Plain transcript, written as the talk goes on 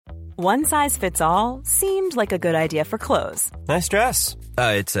One size fits all seemed like a good idea for clothes. Nice dress.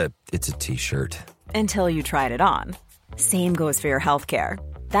 It's a t-shirt. Until you tried it on. Same goes for your healthcare.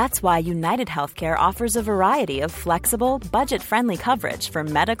 That's why United Healthcare offers a variety of flexible, budget-friendly coverage for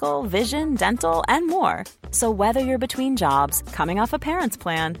medical, vision, dental, and more. So whether you're between jobs, coming off a parent's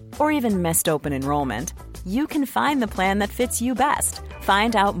plan, or even missed open enrollment, you can find the plan that fits you best.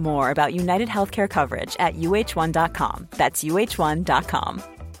 Find out more about United Healthcare coverage at uh1.com. That's uh1.com.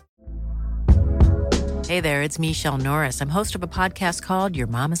 Hey there, it's Michelle Norris. I'm host of a podcast called Your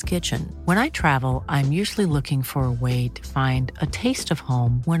Mama's Kitchen. When I travel, I'm usually looking for a way to find a taste of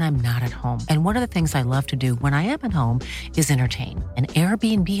home when I'm not at home. And one of the things I love to do when I am at home is entertain. And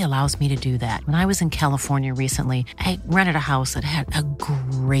Airbnb allows me to do that. When I was in California recently, I rented a house that had a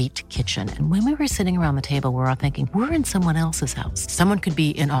great kitchen. And when we were sitting around the table, we were all thinking, we're in someone else's house. Someone could be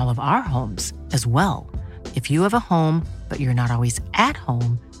in all of our homes as well. If you have a home, but you're not always at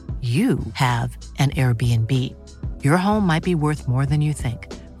home, you have an Airbnb. Your home might be worth more than you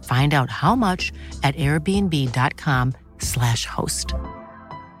think. Find out how much at airbnb.com/host.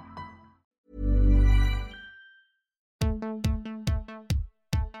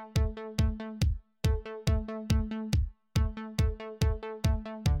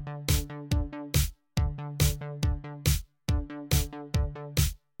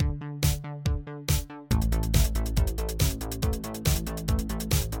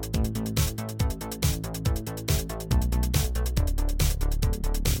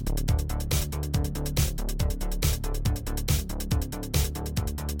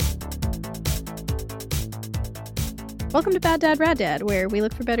 Welcome to Bad Dad, Rad Dad, where we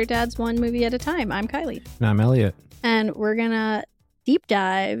look for better dads one movie at a time. I'm Kylie. And I'm Elliot. And we're going to deep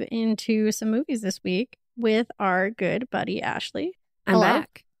dive into some movies this week with our good buddy, Ashley. I'm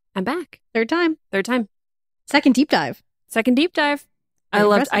back. Third time. Second deep dive. I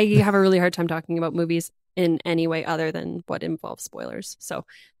have a really hard time talking about movies in any way other than what involves spoilers. So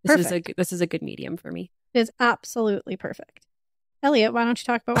this is a good medium for me. It is absolutely perfect. Elliot, why don't you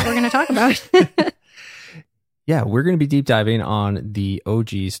talk about what we're going to talk about? Yeah, we're going to be deep diving on the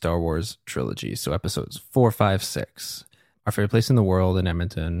OG Star Wars trilogy. So episodes 4, 5, 6. Our Favorite Place in the World in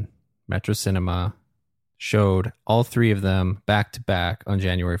Edmonton, Metro Cinema, showed all three of them back to back on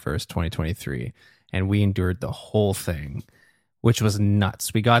January 1st, 2023. And we endured the whole thing, which was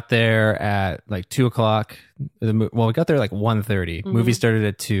nuts. We got there at like 2 o'clock. We got there like 1:30. Mm-hmm. Movie started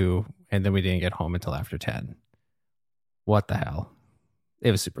at 2, and then we didn't get home until after 10. What the hell? It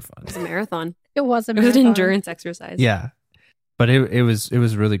was super fun. It was a marathon. It was an endurance exercise. Yeah. But it was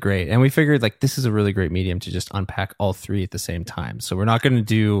really great. And we figured like this is a really great medium to just unpack all three at the same time. So we're not going to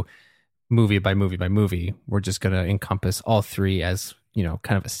do movie by movie by movie. We're just going to encompass all three as,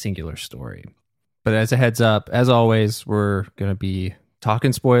 kind of a singular story. But as a heads up, as always, we're going to be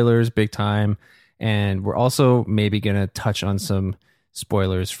talking spoilers big time. And we're also maybe going to touch on some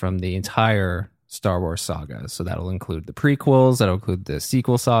spoilers from the entire Star Wars saga. So that'll include the prequels, that'll include the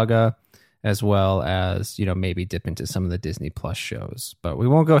sequel saga, as well as, maybe dip into some of the Disney Plus shows. But we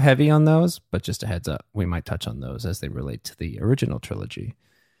won't go heavy on those, but just a heads up, we might touch on those as they relate to the original trilogy.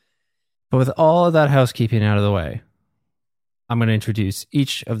 But with all of that housekeeping out of the way, I'm going to introduce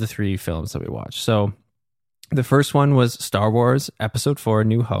each of the three films that we watched. So the first one was Star Wars Episode 4,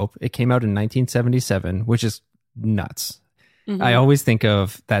 New Hope. It came out in 1977, which is nuts. Mm-hmm. I always think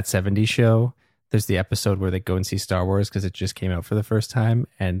of that 70s show. There's the episode where they go and see Star Wars because it just came out for the first time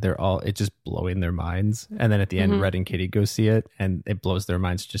and it's just blowing their minds. And then at the end, Red and Kitty go see it and it blows their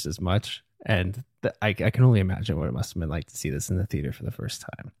minds just as much. And I can only imagine what it must have been like to see this in the theater for the first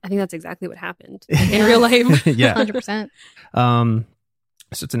time. I think that's exactly what happened in real life. Yeah. 100%. So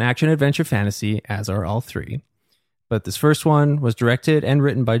it's an action adventure fantasy, as are all three. But this first one was directed and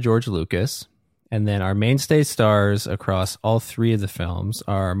written by George Lucas. And then our mainstay stars across all three of the films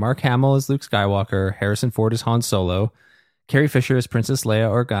are Mark Hamill as Luke Skywalker, Harrison Ford as Han Solo, Carrie Fisher as Princess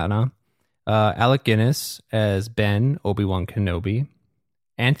Leia Organa, Alec Guinness as Ben Obi-Wan Kenobi,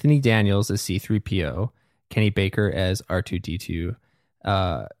 Anthony Daniels as C-3PO, Kenny Baker as R2-D2,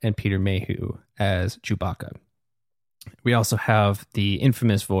 and Peter Mayhew as Chewbacca. We also have the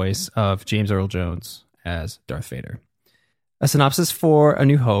infamous voice of James Earl Jones as Darth Vader. A synopsis for A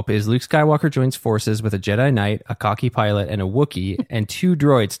New Hope is Luke Skywalker joins forces with a Jedi Knight, a cocky pilot, and a Wookiee, and 2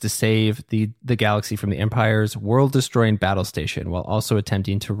 droids to save the galaxy from the Empire's world-destroying battle station, while also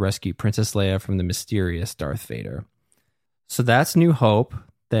attempting to rescue Princess Leia from the mysterious Darth Vader. So that's New Hope.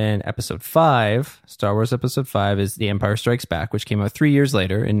 Then Episode 5, Star Wars Episode 5, is The Empire Strikes Back, which came out 3 years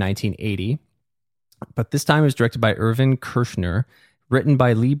later in 1980. But this time it was directed by Irvin Kershner, written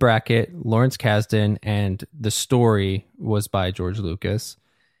by Lee Brackett, Lawrence Kasdan, and the story was by George Lucas.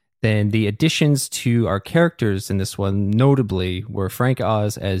 Then the additions to our characters in this one notably were Frank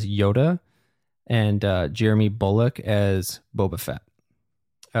Oz as Yoda and Jeremy Bulloch as Boba Fett.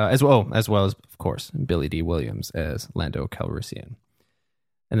 As well as, of course, Billy D. Williams as Lando Calrissian.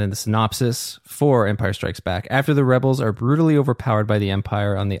 And then the synopsis for Empire Strikes Back. After the rebels are brutally overpowered by the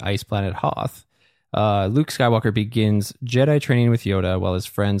Empire on the ice planet Hoth, Luke Skywalker begins Jedi training with Yoda while his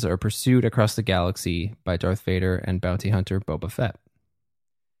friends are pursued across the galaxy by Darth Vader and bounty hunter Boba Fett.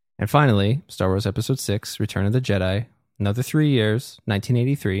 And finally, Star Wars Episode 6, Return of the Jedi, another 3 years,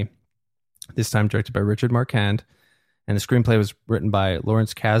 1983, this time directed by Richard Marquand, and the screenplay was written by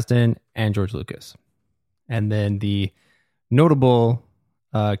Lawrence Kasdan and George Lucas. And then the notable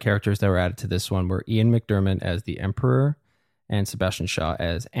characters that were added to this one were Ian McDiarmid as the Emperor and Sebastian Shaw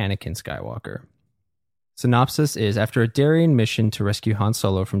as Anakin Skywalker. Synopsis is, after a daring mission to rescue Han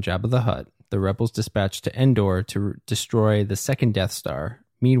Solo from Jabba the Hutt, the rebels dispatched to Endor to destroy the second Death Star.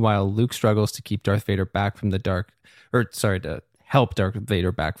 Meanwhile, Luke struggles to keep Darth Vader back from to help Darth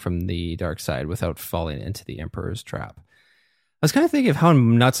Vader back from the dark side without falling into the Emperor's trap. I was kind of thinking of how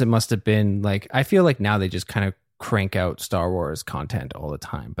nuts it must have been. Like, I feel like now they just kind of crank out Star Wars content all the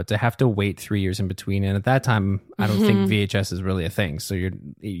time, but to have to wait 3 years in between, and at that time, I don't think VHS is really a thing. So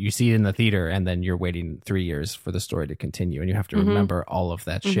you see it in the theater, and then you're waiting 3 years for the story to continue, and you have to remember all of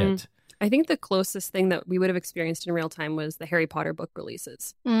that shit. I think the closest thing that we would have experienced in real time was the Harry Potter book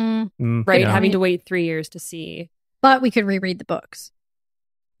releases. Right? Yeah. Having to wait 3 years to see. But we could reread the books.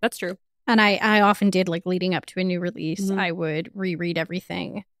 That's true. And I often did, like, leading up to a new release, I would reread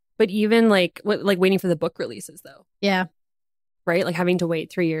everything. But even like waiting for the book releases, though. Yeah. Right? Like having to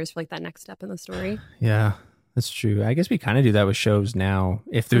wait 3 years for like that next step in the story. Yeah, that's true. I guess we kind of do that with shows now.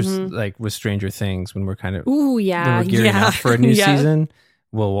 If there's like with Stranger Things, when we're kind of when we're gearing up for a new season,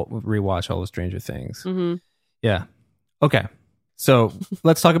 we'll rewatch all of Stranger Things. Yeah. Okay. So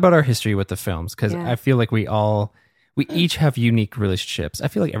let's talk about our history with the films, because I feel like we each have unique relationships. I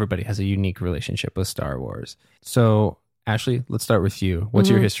feel like everybody has a unique relationship with Star Wars. So Ashley, let's start with you. What's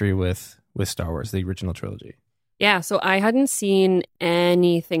your history with Star Wars, the original trilogy? Yeah, so I hadn't seen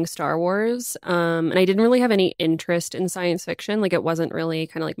anything Star Wars, and I didn't really have any interest in science fiction. Like, it wasn't really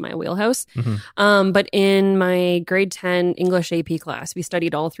kind of like my wheelhouse. But in my grade 10 English AP class, we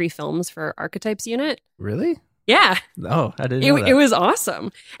studied all 3 films for Archetypes unit. Really? Yeah. Oh, I didn't know that. It was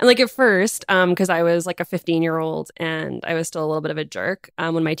awesome. And like at first, because I was like a 15-year-old and I was still a little bit of a jerk,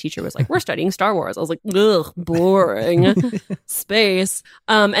 when my teacher was like, we're studying Star Wars, I was like, ugh, boring. Space.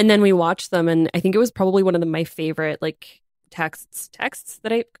 And then we watched them, and I think it was probably one of my favorite like texts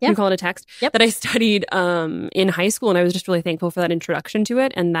that I can call it a text that I studied in high school. And I was just really thankful for that introduction to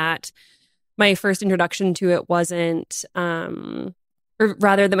it, and that my first introduction to it wasn't or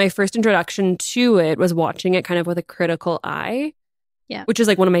rather that my first introduction to it was watching it kind of with a critical eye, which is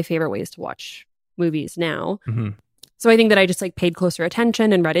like one of my favorite ways to watch movies now. So I think that I just like paid closer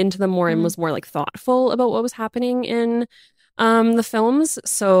attention and read into them more and was more like thoughtful about what was happening in the films.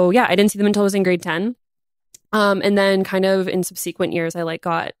 So yeah, I didn't see them until I was in grade 10. And then kind of in subsequent years, I like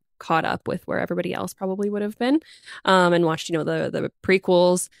got caught up with where everybody else probably would have been, and watched, you know, the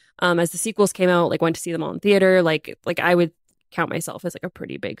prequels. As the sequels came out, like went to see them all in theater. Like I would count myself as like a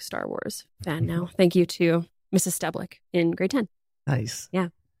pretty big Star Wars fan now. Thank you to Mrs. Steblick in grade 10. Nice. Yeah.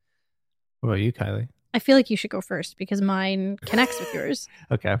 What about you, Kylie? I feel like you should go first because mine connects with yours.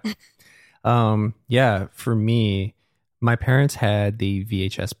 Okay. Yeah, for me, my parents had the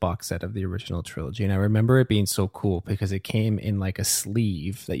VHS box set of the original trilogy, and I remember it being so cool because it came in like a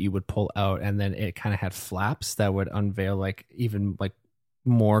sleeve that you would pull out, and then it kind of had flaps that would unveil like even like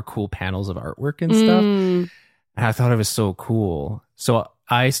more cool panels of artwork and stuff. And I thought it was so cool. So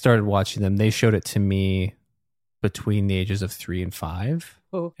I started watching them. They showed it to me between the ages of 3 and 5.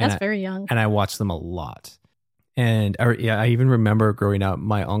 Oh, that's very young. And I watched them a lot. And I even remember growing up,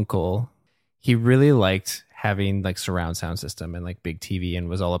 my uncle, he really liked having like surround sound system and like big TV, and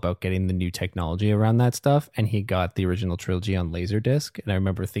was all about getting the new technology around that stuff. And he got the original trilogy on Laserdisc. And I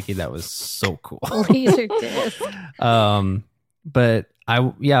remember thinking that was so cool. Laserdisc. But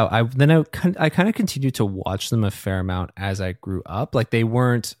I kind of continued to watch them a fair amount as I grew up. Like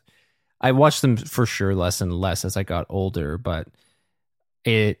I watched them for sure less and less as I got older, but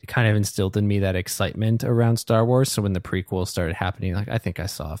it kind of instilled in me that excitement around Star Wars. So when the prequels started happening, like I think I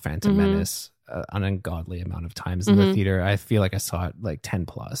saw Phantom Menace an ungodly amount of times in the theater. I feel like I saw it like 10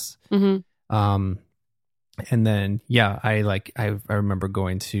 plus. And then, I remember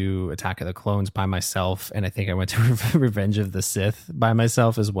going to Attack of the Clones by myself. And I think I went to Revenge of the Sith by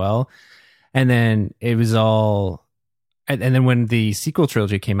myself as well. And then it was all, and then when the sequel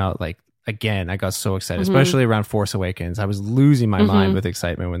trilogy came out, like again, I got so excited, especially around Force Awakens. I was losing my mind with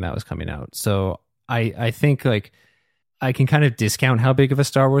excitement when that was coming out. So I think like I can kind of discount how big of a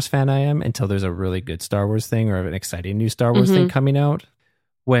Star Wars fan I am until there's a really good Star Wars thing or an exciting new Star Wars thing coming out.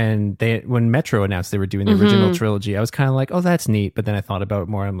 When Metro announced they were doing the original trilogy, I was kind of like, oh, that's neat. But then I thought about it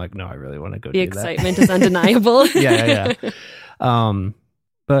more. I'm like, no, I really want to go do that. The excitement is undeniable. Yeah.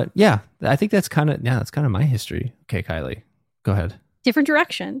 But yeah, I think that's kind of my history. Okay, Kylie, go ahead. Different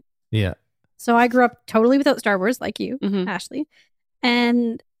direction. Yeah. So I grew up totally without Star Wars, like you, Ashley.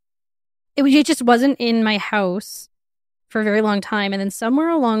 And it just wasn't in my house for a very long time. And then somewhere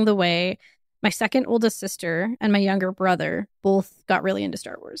along the way, my second oldest sister and my younger brother both got really into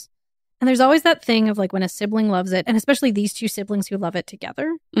Star Wars. And there's always that thing of like when a sibling loves it, and especially these two siblings who love it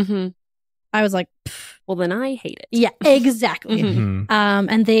together. I was like, well, then I hate it. Yeah, exactly.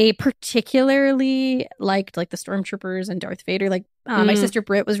 And they particularly liked like the Stormtroopers and Darth Vader. Like my sister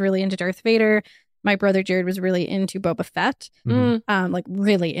Britt was really into Darth Vader. My brother Jared was really into Boba Fett, like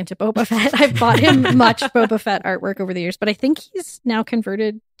really into Boba Fett. I've bought him much Boba Fett artwork over the years, but I think he's now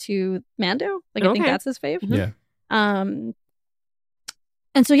converted to Mando. Like I think that's his fave. Yeah.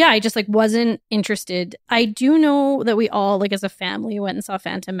 And so, yeah, I just like wasn't interested. I do know that we all, like as a family, went and saw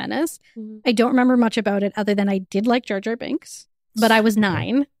Phantom Menace. I don't remember much about it other than I did like Jar Jar Binks, but I was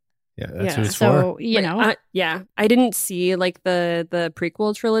 9. Yeah, that's who it's so, for. You know. I didn't see like the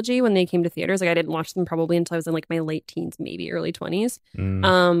prequel trilogy when they came to theaters. Like I didn't watch them probably until I was in like my late teens, maybe early 20s.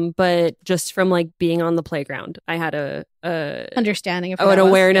 But just from like being on the playground, I had a understanding of an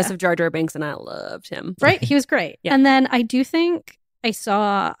awareness of Jar Jar Binks, and I loved him. Right, he was great. And then I do think I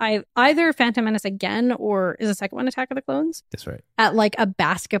saw either Phantom Menace again or is the second one Attack of the Clones? That's right. At like a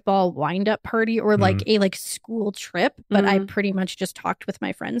basketball wind-up party or like a like school trip, but I pretty much just talked with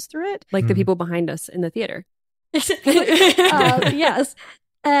my friends through it. Like the people behind us in the theater. Yes.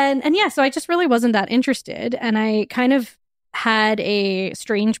 And yeah, so I just really wasn't that interested. And I kind of had a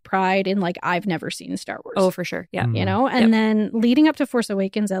strange pride in like, I've never seen Star Wars. Oh, for sure. Yeah. You know? And then leading up to Force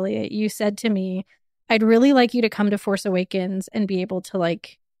Awakens, Elliot, you said to me, I'd really like you to come to Force Awakens and be able to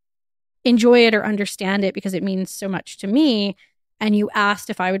like enjoy it or understand it because it means so much to me. And you asked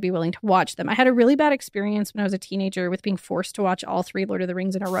if I would be willing to watch them. I had a really bad experience when I was a teenager with being forced to watch all 3 Lord of the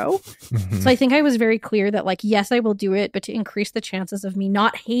Rings in a row. So I think I was very clear that like, yes, I will do it, but to increase the chances of me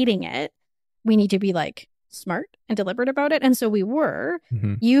not hating it, we need to be like smart and deliberate about it. And so we were.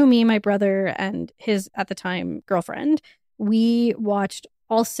 You, me, my brother, and his, at the time, girlfriend. We watched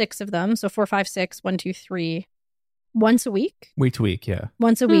all 6 of them. So 4, 5, 6, 1, 2, 3, once a week. Week to week, yeah.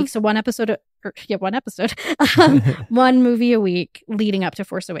 Once a week. So one episode. One movie a week leading up to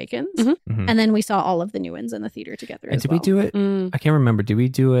Force Awakens. And then we saw all of the new ones in the theater together. And did we do it? I can't remember. Did we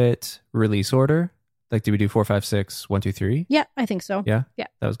do it release order? Like, did we do 4, 5, 6, 1, 2, 3? Yeah, I think so. Yeah? Yeah.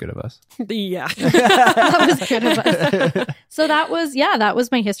 That was good of us. Yeah. That was good of us. So that was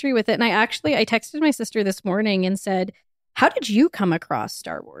my history with it. And I texted my sister this morning and said, how did you come across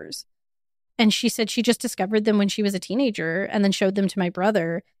Star Wars? And she said she just discovered them when she was a teenager and then showed them to my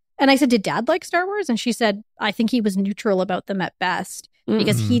brother. And I said, did Dad like Star Wars? And she said, I think he was neutral about them at best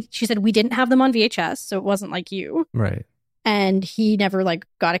because she said, we didn't have them on VHS, so it wasn't like you. Right. And he never like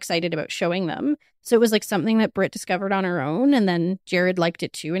got excited about showing them. So it was like something that Britt discovered on her own. And then Jared liked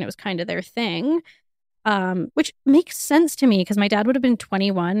it too. And it was kind of their thing, which makes sense to me because my dad would have been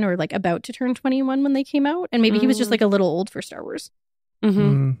 21 or like about to turn 21 when they came out. And maybe he was just like a little old for Star Wars.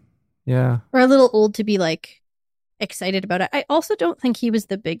 Yeah. Or a little old to be like excited about it. I also don't think he was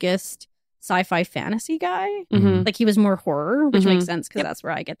the biggest sci-fi fantasy guy. Like he was more horror, which makes sense because that's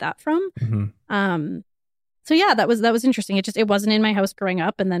where I get that from. So yeah, that was interesting. It wasn't in my house growing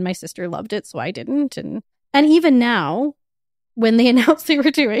up, and then my sister loved it, so I didn't. And even now, when they announced they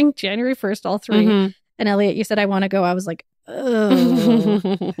were doing January 1st, all 3, and Elliot, you said I want to go. I was like,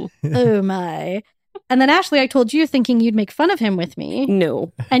 oh my. And then Ashley, I told you thinking you'd make fun of him with me.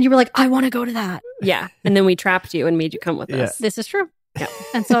 No. And you were like, I want to go to that. Yeah. And then we trapped you and made you come with us. This is true. Yeah.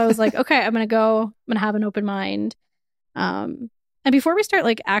 And so I was like, okay, I'm going to go. I'm going to have an open mind. And before we start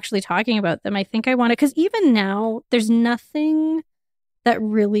like actually talking about them, I think I want to, because even now, there's nothing that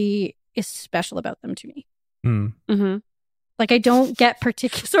really is special about them to me. Like I don't get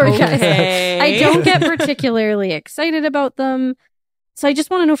particularly, guys. I don't get particularly excited about them. So I just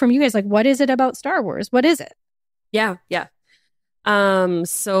want to know from you guys, like, what is it about Star Wars? What is it? Yeah.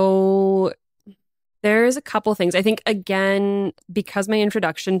 So there's a couple things. I think, again, because my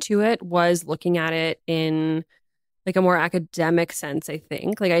introduction to it was looking at it in like a more academic sense, I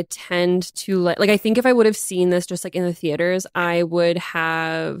think. Like I tend to like I think if I would have seen this just like in the theaters, I would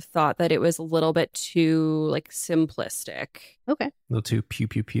have thought that it was a little bit too like simplistic. Okay. A little too pew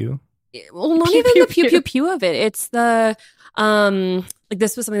pew pew. Well, not even the pew pew pew of it. It's the like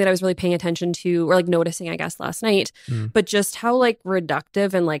this was something that I was really paying attention to, or like noticing, I guess, last night. But just how like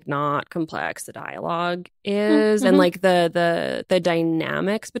reductive and like not complex the dialogue is, and like the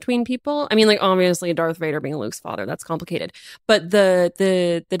dynamics between people. I mean, like obviously Darth Vader being Luke's father, that's complicated. But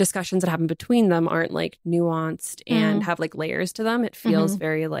the discussions that happen between them aren't like nuanced and have like layers to them. It feels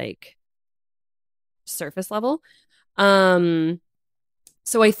very like surface level.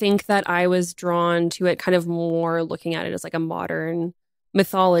 So I think that I was drawn to it kind of more looking at it as like a modern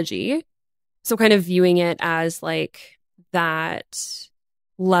mythology. So kind of viewing it as like that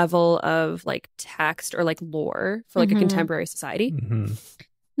level of like text or like lore for like a contemporary society.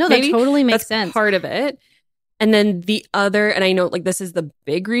 No, that totally makes sense. Part of it. And then the other, and I know like this is the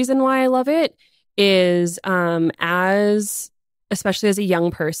big reason why I love it, is especially as a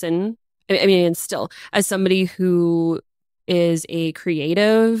young person, I mean, and still as somebody who is a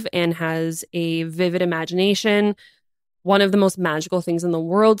creative and has a vivid imagination, one of the most magical things in the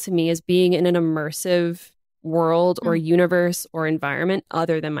world to me is being in an immersive world or universe or environment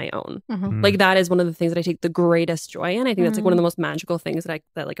other than my own. Like that is one of the things that I take the greatest joy in. I think that's like one of the most magical things that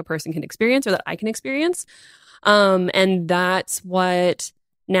like a person can experience, or that I can experience. And that's what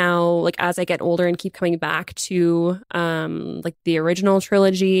now, like as I get older and keep coming back to like the original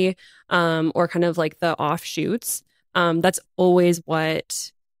trilogy or kind of like the offshoots, that's always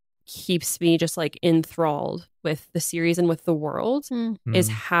what keeps me just like enthralled with the series and with the world, is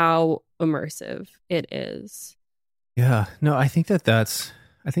how immersive it is. Yeah, no, I think that's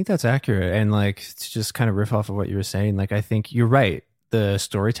accurate. And like to just kind of riff off of what you were saying, like I think you're right. The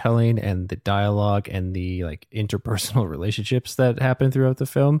storytelling and the dialogue and the like interpersonal relationships that happen throughout the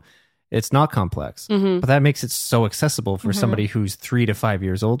film, it's not complex, but that makes it so accessible for somebody who's 3 to 5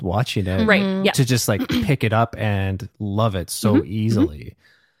 years old watching it, right? To just like pick it up and love it so easily.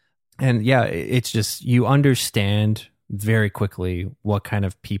 And yeah, it's just, you understand very quickly what kind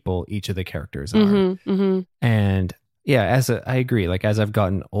of people each of the characters are. And yeah, I agree. Like as I've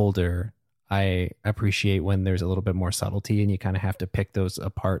gotten older, I appreciate when there's a little bit more subtlety and you kind of have to pick those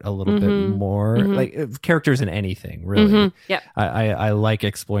apart a little bit more. Like characters in anything, really. Yeah. I like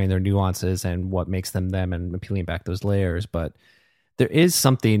exploring their nuances and what makes them them and peeling back those layers. But there is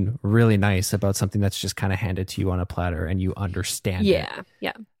something really nice about something that's just kind of handed to you on a platter and you understand it.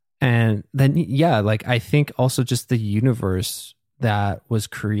 Yeah. And then, yeah, like I think also just the universe that was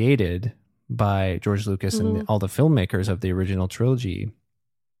created by George Lucas and all the filmmakers of the original trilogy,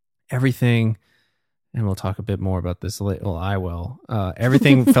 everything, and we'll talk a bit more about this later. Well, I will.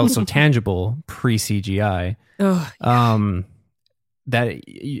 Everything felt so tangible pre-CGI that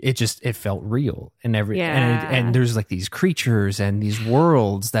it felt real, and and there's like these creatures and these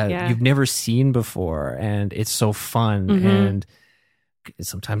worlds that you've never seen before, and it's so fun and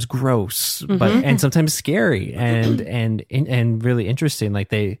sometimes gross, but and sometimes scary and really interesting.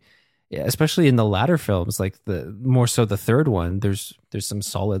 Like especially in the latter films, like the more so the third one, there's some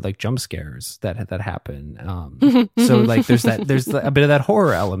solid like jump scares that happen. So like there's a bit of that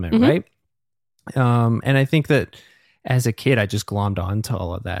horror element, right? And I think that as a kid, I just glommed onto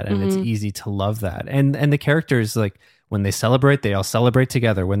all of that, and it's easy to love that. And the characters, like when they celebrate, they all celebrate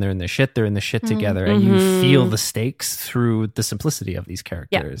together. When they're in the shit, they're in the shit together, and you feel the stakes through the simplicity of these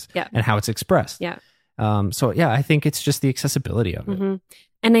characters and how it's expressed. So yeah, I think it's just the accessibility of it.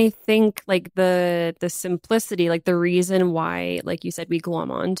 And I think like the simplicity, like the reason why, like you said, we glom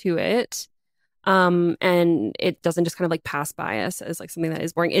onto it, and it doesn't just kind of like pass by us as like something that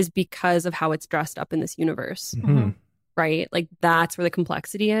is boring, is because of how it's dressed up in this universe, right? Like that's where the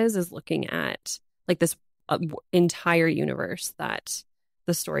complexity is looking at like this entire universe that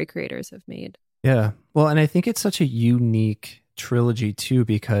the story creators have made. Yeah. Well, and I think it's such a unique trilogy too,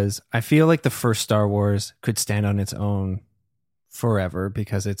 because I feel like the first Star Wars could stand on its own forever,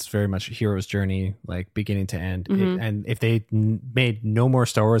 because it's very much a hero's journey, like beginning to end. And if they made no more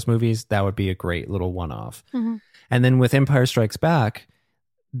Star Wars movies, that would be a great little one-off. And then with Empire Strikes Back,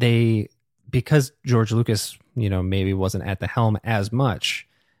 because George Lucas, maybe wasn't at the helm as much,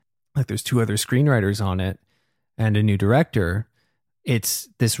 like there's 2 other screenwriters on it and a new director, it's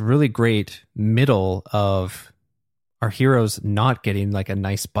this really great middle of our heroes not getting like a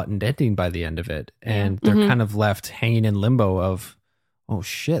nice buttoned ending by the end of it. And they're kind of left hanging in limbo of, oh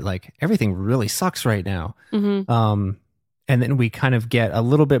shit, like everything really sucks right now. And then we kind of get a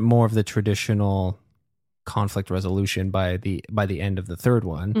little bit more of the traditional conflict resolution by the end of the third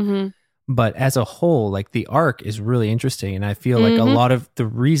one. But as a whole, like the arc is really interesting. And I feel like a lot of the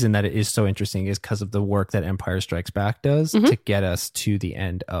reason that it is so interesting is because of the work that Empire Strikes Back does to get us to the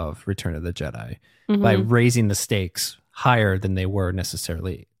end of Return of the Jedi by raising the stakes higher than they were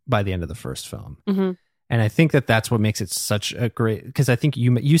necessarily by the end of the first film. Mm-hmm. And I think that that's what makes it such a great, because I think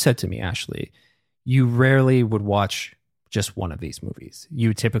you said to me, Ashley, you rarely would watch just one of these movies.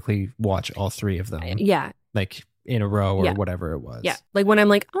 You typically watch all three of them. Yeah. Like in a row or whatever it was. Yeah. Like when I'm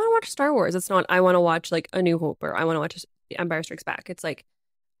like, I want to watch Star Wars, it's not, I want to watch like A New Hope or I want to watch The Empire Strikes Back. It's like,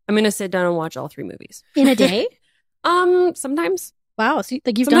 I'm going to sit down and watch all three movies. In a day? Sometimes. Wow. So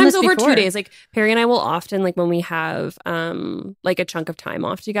like you've sometimes done this over before. 2 days. Like Perry and I will often, like when we have like a chunk of time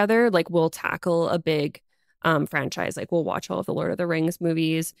off together, like we'll tackle a big franchise. Like we'll watch all of the Lord of the Rings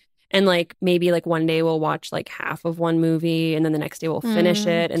movies. And like maybe like one day we'll watch like half of one movie and then the next day we'll finish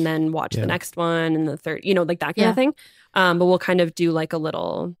it and then watch the next one and the third, like that kind of thing. But we'll kind of do like a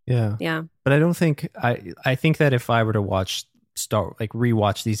little. Yeah. Yeah. But I don't think, I think that if I were to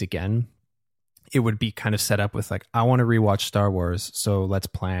rewatch these again, it would be kind of set up with like, I want to rewatch Star Wars. So let's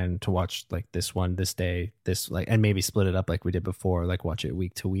plan to watch like this one, this day, this like, and maybe split it up like we did before, like watch it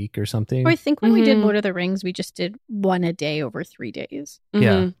week to week or something. Or I think when we did Lord of the Rings, we just did one a day over 3 days.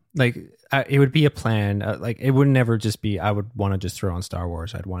 Yeah. Like it would be a plan. Like it would never just be, I would want to just throw on Star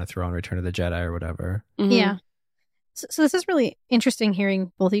Wars. I'd want to throw on Return of the Jedi or whatever. Yeah. So this is really interesting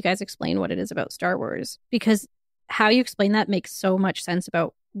hearing both of you guys explain what it is about Star Wars, because how you explain that makes so much sense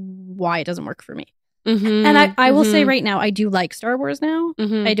about why it doesn't work for me. And I will say right now, I do like Star Wars now.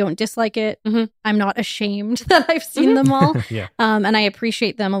 I don't dislike it. I'm not ashamed that I've seen them all. And I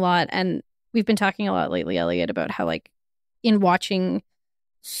appreciate them a lot. And we've been talking a lot lately, Elliot, about how like in watching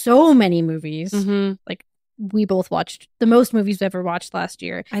so many movies, like we both watched the most movies we've ever watched last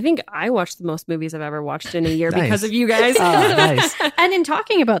year. I think I watched the most movies I've ever watched in a year because of you guys. Nice. And in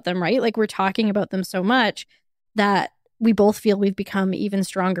talking about them, right? Like we're talking about them so much that we both feel we've become even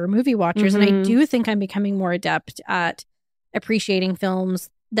stronger movie watchers. And I do think I'm becoming more adept at appreciating films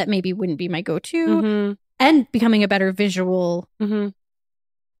that maybe wouldn't be my go-to and becoming a better visual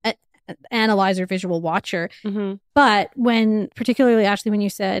analyzer, visual watcher. But when, particularly Ashley, when you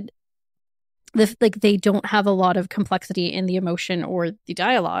said like they don't have a lot of complexity in the emotion or the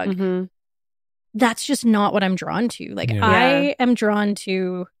dialogue, that's just not what I'm drawn to. Like I am drawn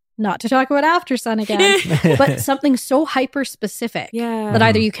to, not to talk about After Sun again, but something so hyper specific that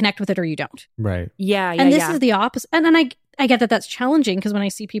either you connect with it or you don't. Right. And this is the opposite. And then I get that that's challenging, because when I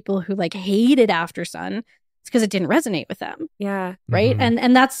see people who like hated After Sun, it's because it didn't resonate with them. Yeah. Right.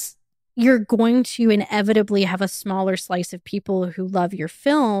 And that's, you're going to inevitably have a smaller slice of people who love your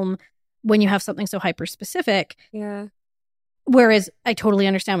film when you have something so hyper specific. Yeah. Whereas I totally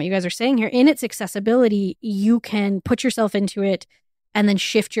understand what you guys are saying here. In its accessibility, you can put yourself into it and then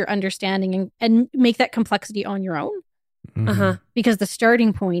shift your understanding and make that complexity on your own. Because the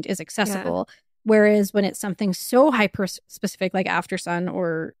starting point is accessible. Whereas when it's something so hyper specific like After Sun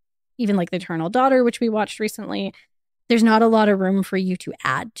or even like The Eternal Daughter, which we watched recently, there's not a lot of room for you to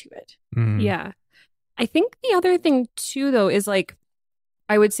add to it. Yeah. I think the other thing too, though, is like,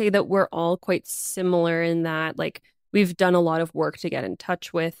 I would say that we're all quite similar in that like we've done a lot of work to get in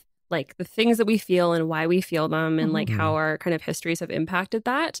touch with like the things that we feel and why we feel them and like how our kind of histories have impacted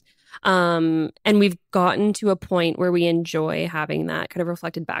that. And we've gotten to a point where we enjoy having that kind of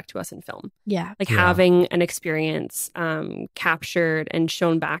reflected back to us in film. Like having an experience captured and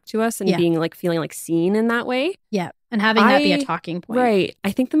shown back to us and being like feeling like seen in that way. And having that be a talking point. Right.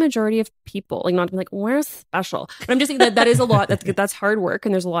 I think the majority of people, like not to be like, we're special. But I'm just saying that is a lot. That's hard work.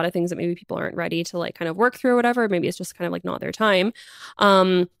 And there's a lot of things that maybe people aren't ready to like kind of work through or whatever. Maybe it's just kind of like not their time.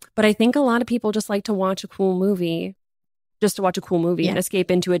 But I think a lot of people just like to watch a cool movie, and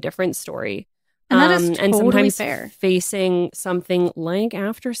escape into a different story. And that is totally and sometimes fair. Facing something like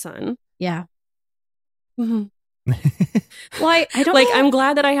After Sun. Well, I don't like know. I'm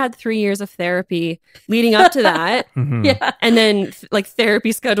glad that I had 3 years of therapy leading up to that. And then like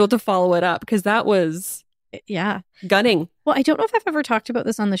therapy scheduled to follow it up, because that was gunning. Well, I don't know if I've ever talked about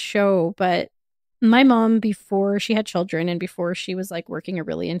this on the show, but my mom, before she had children and before she was like working a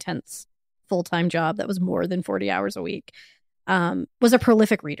really intense full-time job that was more than 40 hours a week, was a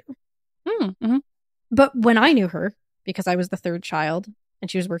prolific reader. But when I knew her, because I was the third child and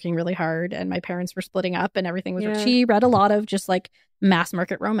she was working really hard and my parents were splitting up and everything was, she read a lot of just like mass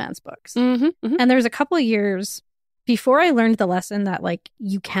market romance books. And there was a couple of years before I learned the lesson that like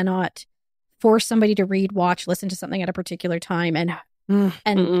you cannot force somebody to read, watch, listen to something at a particular time and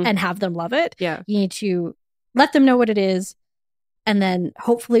have them love it. You need to let them know what it is, and then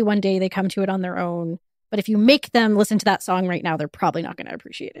hopefully one day they come to it on their own. But if you make them listen to that song right now, they're probably not going to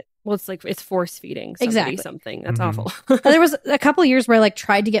appreciate it. Well, it's like it's force feeding somebody something. That's awful. There was a couple of years where I like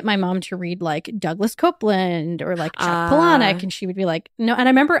tried to get my mom to read like Douglas Copeland or like Chuck Palahniuk, and she would be like, no. And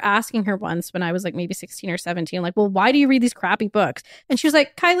I remember asking her once when I was like maybe 16 or 17, like, well, why do you read these crappy books? And she was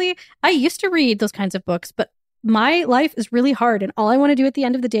like, Kylie, I used to read those kinds of books, but my life is really hard, and all I want to do at the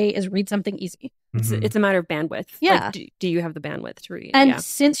end of the day is read something easy. It's a matter of bandwidth. Yeah. Like, do you have the bandwidth to read? And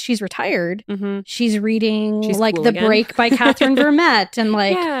since she's retired, she's reading like cool The again. Break by Catherine Vermette, and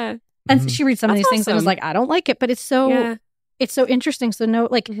like, and she reads some of these things and was like, I don't like it, but it's so interesting. So no,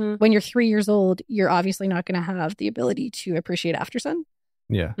 like when you're 3 years old, you're obviously not going to have the ability to appreciate Aftersun.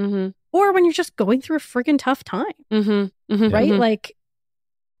 Yeah. Or when you're just going through a friggin' tough time, right? Like,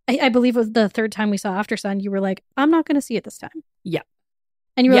 I believe it was the third time we saw Aftersun, you were like, I'm not going to see it this time. Yeah.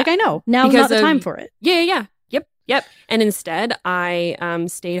 And you were like, I know. Now's not the time for it. Yeah. Yep. And instead, I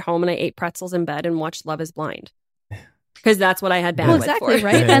stayed home and I ate pretzels in bed and watched Love is Blind. Because that's what I had bandwidth Well, exactly, for.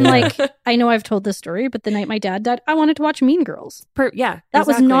 right? And like, I know I've told this story, but the night my dad died, I wanted to watch Mean Girls. That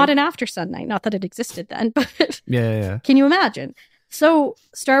was not an Aftersun night. Not that it existed then, but Yeah. Can you imagine? So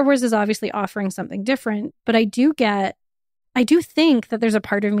Star Wars is obviously offering something different, but I do think that there's a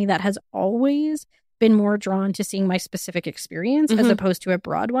part of me that has always been more drawn to seeing my specific experience as opposed to a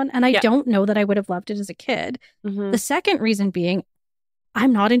broad one. And I don't know that I would have loved it as a kid. The second reason being,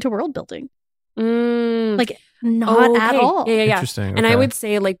 I'm not into world building. Like, not at all. Yeah. Interesting. And okay. I would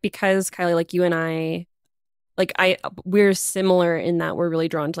say, like, because Kylie, like you and I, like we're similar in that we're really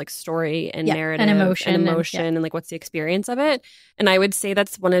drawn to like story and narrative and emotion and like what's the experience of it. And I would say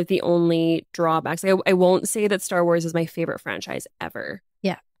that's one of the only drawbacks. Like, I won't say that Star Wars is my favorite franchise ever.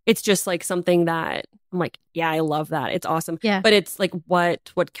 Yeah. It's just like something that I'm like, yeah, I love that. It's awesome. Yeah. But it's like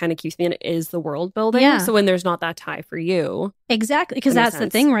what kind of keeps me in it is the world building. Yeah. So when there's not that tie for you. Exactly. Because that's the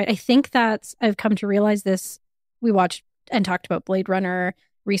thing, right? I think I've come to realize this. We watched and talked about Blade Runner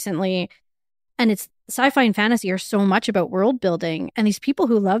recently, and it's sci-fi and fantasy are so much about world building, and these people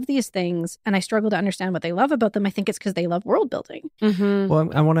who love these things, and I struggle to understand what they love about them. I think it's because they love world building. Well,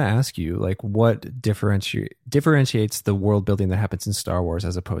 I want to ask you, like, what differentiates the world building that happens in Star Wars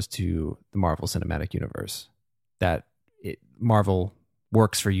as opposed to the Marvel Cinematic Universe? That Marvel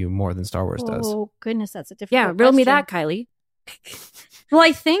works for you more than Star Wars does. Oh goodness, that's a different. Yeah, riddle me that, Kylie. Well,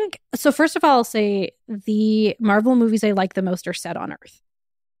 I think so. First of all, I'll say the Marvel movies I like the most are set on Earth.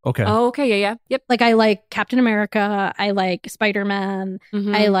 Okay. Oh, okay. Yeah. Yep. Like, I like Captain America. I like Spider-Man.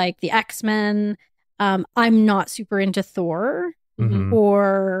 I like the X-Men. I'm not super into Thor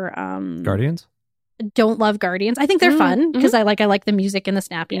or Guardians. Don't love Guardians. I think they're fun because I like the music and the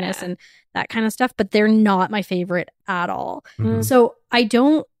snappiness and that kind of stuff, but they're not my favorite at all. So I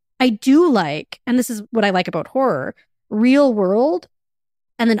do like, and this is what I like about horror, real world,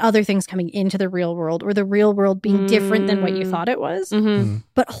 and then other things coming into the real world, or the real world being different than what you thought it was.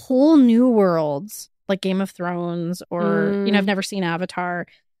 But whole new worlds like Game of Thrones, or I've never seen Avatar.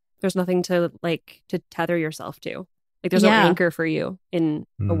 There's nothing to tether yourself to. Like, there's no anchor for you in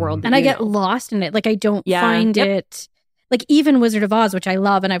a world. And I get lost in it. Like, I don't find it, like, even Wizard of Oz, which I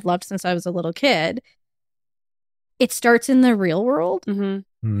love and I've loved since I was a little kid. It starts in the real world and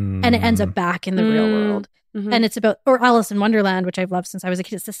it ends up back in the real world. And it's about, or Alice in Wonderland, which I've loved since I was a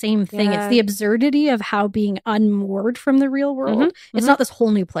kid. It's the same thing. It's the absurdity of how being unmoored from the real world. It's not this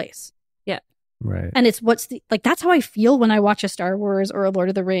whole new place. Yeah. Right. And it's that's how I feel when I watch a Star Wars or a Lord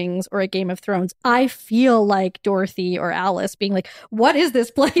of the Rings or a Game of Thrones. I feel like Dorothy or Alice being like, what is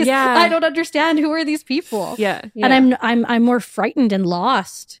this place? Yeah. I don't understand. Who are these people? Yeah. And I'm more frightened and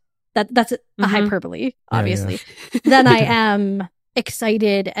lost. That's a hyperbole, obviously, than I am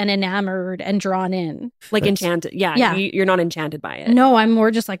excited and enamored and drawn in. Like, enchanted. Yeah. You're not enchanted by it. No, I'm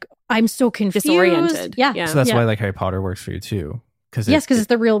more just like, I'm so confused. Disoriented. Yeah. So that's why, like, Harry Potter works for you too. Because it's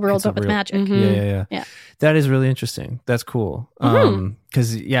the real world, but with magic. Yeah. That is really interesting. That's cool.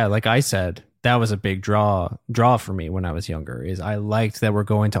 Because like I said, that was a big draw for me when I was younger. Is I liked that we're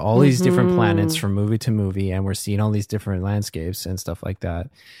going to all these different planets from movie to movie, and we're seeing all these different landscapes and stuff like that.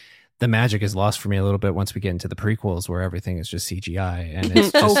 The magic is lost for me a little bit once we get into the prequels, where everything is just CGI, and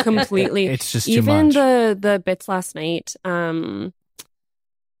it's just, completely. It's just even too much. the bits last night.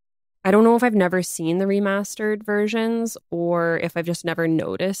 I don't know if I've never seen the remastered versions or if I've just never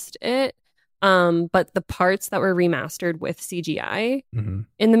noticed it. But the parts that were remastered with CGI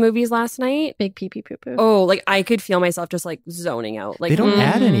in the movies last night, big pee pee poo poo. Oh, like I could feel myself just like zoning out. Like, they don't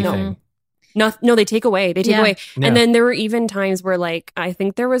add anything. No, they take away. They take away. Yeah. And then there were even times where, like, I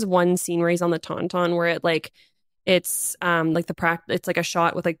think there was one scene where he's on the Tauntaun where it like it's like it's like a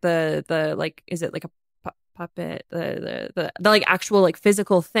shot with like the like, is it like a puppet, the like actual like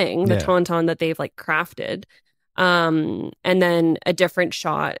physical thing, the tauntaun that they've like crafted. And then a different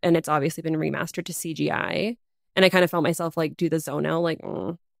shot, and it's obviously been remastered to CGI. And I kind of felt myself like do the zone out, like,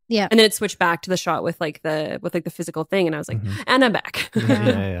 yeah. And then it switched back to the shot with like the physical thing, and I was like, and I'm back.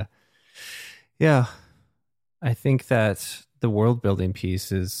 Yeah. I think that the world building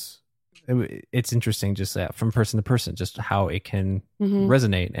piece it's interesting just from person to person, just how it can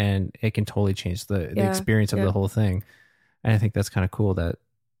resonate, and it can totally change the experience of the whole thing. And I think that's kind of cool that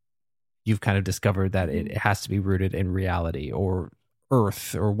you've kind of discovered that it has to be rooted in reality or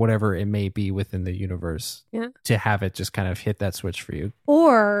Earth or whatever it may be within the universe to have it just kind of hit that switch for you.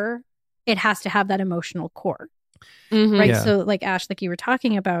 Or it has to have that emotional core, right? Yeah. So like Ash, like you were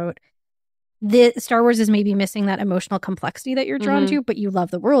talking about, the Star Wars is maybe missing that emotional complexity that you're drawn to, but you love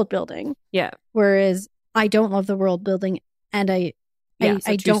the world building. Yeah. Whereas I don't love the world building, and I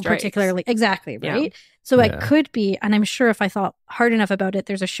don't particularly. Exactly. Right. Yeah. So I could be, and I'm sure if I thought hard enough about it,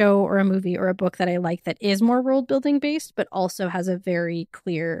 there's a show or a movie or a book that I like that is more world building based, but also has a very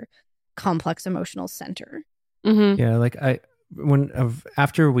clear, complex emotional center. Yeah. Like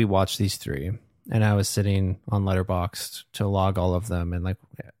after we watched these three, and I was sitting on Letterboxd to log all of them and like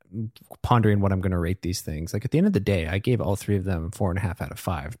pondering what I'm going to rate these things. Like at the end of the day, I gave all three of them 4.5 out of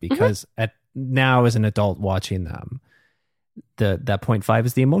 5 because now as an adult watching them, that 0.5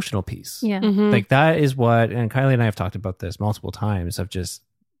 is the emotional piece. Yeah. Like that is what, and Kylie and I have talked about this multiple times of just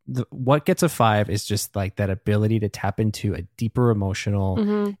what gets a 5 is just like that ability to tap into a deeper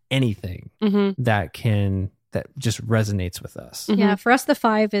emotional anything that just resonates with us. Yeah. For us, the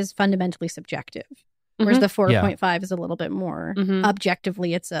 5 is fundamentally subjective. Whereas the 4.5 is a little bit more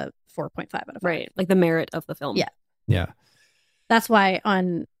objectively, it's a 4.5 out of 5. Right. Like the merit of the film. Yeah. Yeah. That's why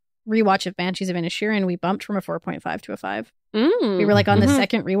on rewatch of Banshees of Inisherin, we bumped from a 4.5 to a 5. We were like on the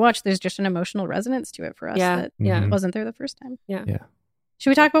second rewatch, there's just an emotional resonance to it for us that wasn't there the first time. Yeah.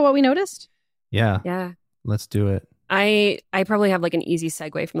 Should we talk about what we noticed? Yeah. Yeah. Let's do it. I probably have like an easy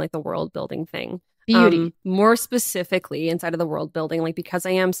segue from like the world building thing. Beauty. More specifically inside of the world building, like because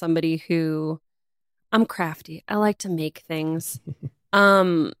I am somebody who I'm crafty. I like to make things.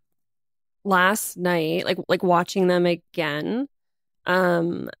 Last night, like watching them again,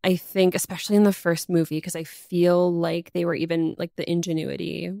 I think especially in the first movie, because I feel like they were even like the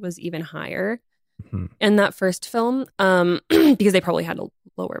ingenuity was even higher in that first film, because they probably had a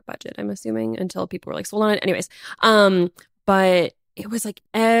lower budget, I'm assuming, until people were like sold on it. Anyways, but it was like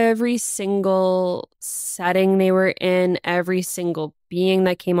every single setting they were in, every single being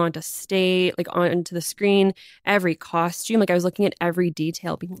that came onto stage, like onto the screen, every costume. Like I was looking at every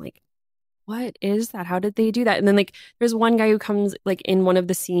detail, being like, what is that? How did they do that? And then like there's one guy who comes like in one of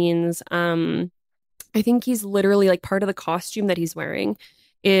the scenes. I think he's literally like part of the costume that he's wearing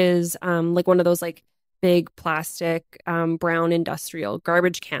is like one of those like big plastic brown industrial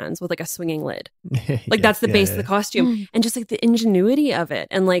garbage cans with like a swinging lid. Like that's the base of the costume. And just like the ingenuity of it,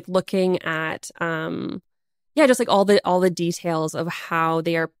 and like looking at just like all the details of how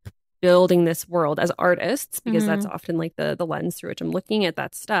they are building this world as artists, because that's often like the lens through which I'm looking at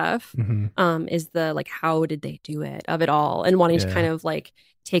that stuff, is the like how did they do it of it all, and wanting to kind of like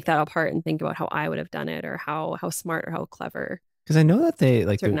take that apart and think about how I would have done it, or how smart or how clever. Because I know that they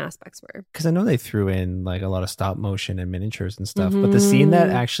like certain aspects were. Because I know they threw in like a lot of stop motion and miniatures and stuff. But the scene that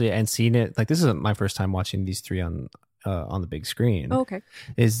actually, and seeing it, like this isn't my first time watching these three on the big screen. Oh, okay.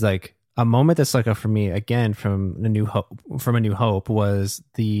 Is like a moment that stuck out for me again from A New Hope was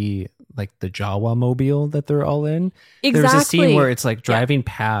the Jawa mobile that they're all in. Exactly. There's a scene where it's like driving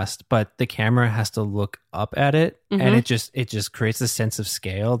past, but the camera has to look up at it, and it just creates a sense of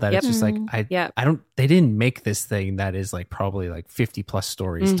scale that it's just like they didn't make this thing that is like probably like 50 plus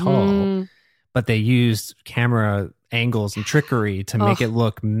stories tall, but they used camera angles and trickery to make it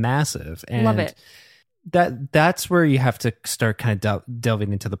look massive. And love it. That's where you have to start kind of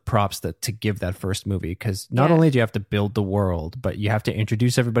delving into the props to give that first movie, because not only do you have to build the world, but you have to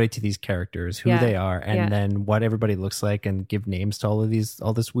introduce everybody to these characters, who they are, and then what everybody looks like, and give names to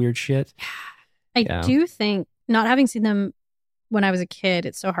all this weird shit. I do think, not having seen them when I was a kid,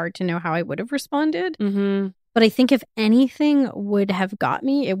 it's so hard to know how I would have responded. But I think if anything would have got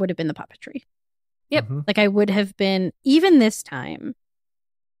me, it would have been the puppetry. Yep. Like I would have been, even this time,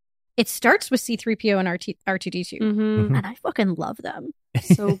 it starts with C-3PO and R2-D2. And I fucking love them.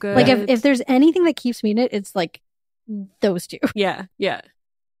 So good. Like if there's anything that keeps me in it, it's like those two. Yeah.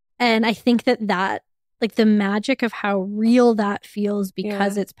 And I think that like the magic of how real that feels,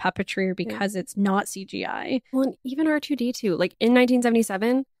 because it's puppetry, or because it's not CGI. Well, and even R2-D2, like in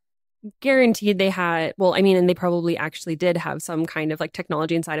 1977, guaranteed they had, well, I mean, and they probably actually did have some kind of like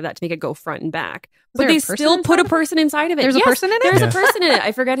technology inside of that to make it go front and back. But they still put a person inside of it. There's a person in it? There's a person in it.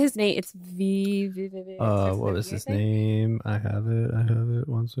 I forget his name. It's what was his name? I have it.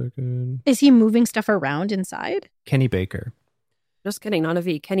 1 second. Is he moving stuff around inside? Kenny Baker. Just kidding, not a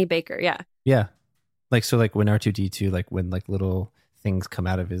V. Kenny Baker, yeah. Yeah. Like, so like when R2-D2, like when like little things come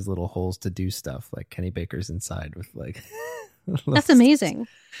out of his little holes to do stuff, like Kenny Baker's inside with like... That's amazing.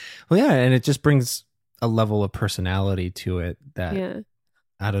 Well, yeah, and it just brings a level of personality to it that,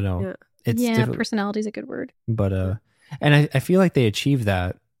 I don't know. Yeah. It's personality is a good word. But, and I feel like they achieved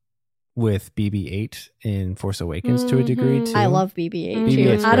that with BB-8 in Force Awakens to a degree, too. I love BB-8,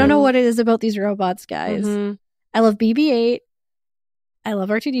 BB-8's too. I don't know what it is about these robots, guys. I love BB-8. I love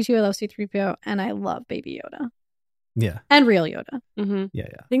R2-D2. I love C-3PO. And I love Baby Yoda. Yeah. And real Yoda. Yeah.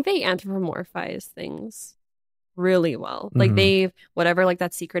 I think they anthropomorphize things really well. Like they, whatever like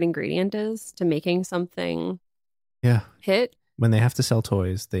that secret ingredient is to making something hit. When they have to sell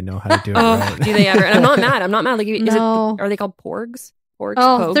toys, they know how to do it right. Do they ever? And I'm not mad. Like, are they called porgs? Porgs?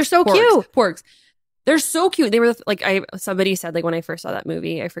 Oh, Pogues? they're so cute. Porgs. They're so cute. They were like, somebody said like when I first saw that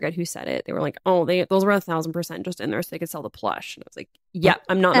movie, I forget who said it. They were like, oh, those were 1,000% just in there so they could sell the plush. And I was like, yeah,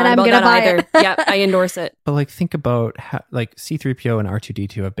 I'm not mad about that either. Yeah, I endorse it. But like, think about how like C-3PO and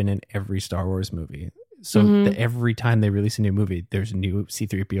R2-D2 have been in every Star Wars movie. So every time they release a new movie, there's new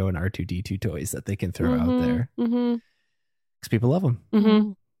C-3PO and R2-D2 toys that they can throw out there. Because people love them.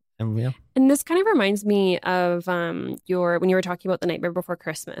 And this kind of reminds me of when you were talking about The Nightmare Before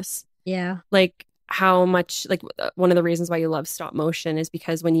Christmas. Yeah. Like how much, like one of the reasons why you love stop motion is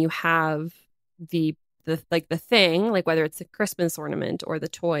because when you have the thing, like whether it's the Christmas ornament or the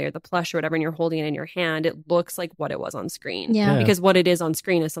toy or the plush or whatever, and you're holding it in your hand, it looks like what it was on screen. Yeah. Because what it is on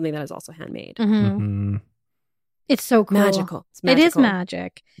screen is something that is also handmade. It's so cool. Magical. It's magical. It is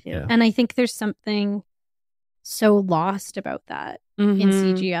magic. Yeah. And I think there's something so lost about that in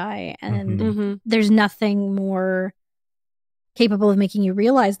CGI. And there's nothing more capable of making you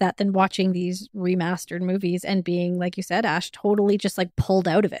realize that than watching these remastered movies and being, like you said, Ash, totally just like pulled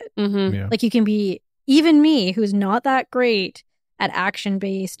out of it. Like you can be, even me, who's not that great at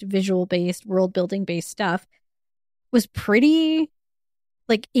action-based, visual-based, world-building-based stuff, was pretty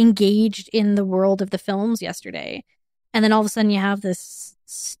like engaged in the world of the films yesterday. And then all of a sudden you have this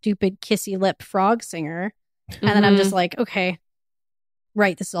stupid kissy lip frog singer. And then I'm just like, okay,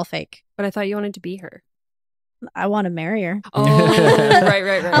 right, this is all fake. But I thought you wanted to be her. I want to marry her. Oh,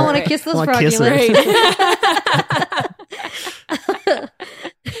 right. I want to kiss those froggy lips.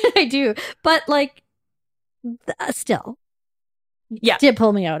 I do. But like, still. Yeah. Did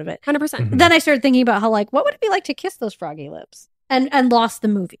pull me out of it. 100%. Then I started thinking about how like, what would it be like to kiss those froggy lips? And lost the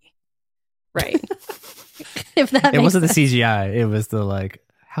movie. Right. If that it wasn't sense. the CGI. It was the like,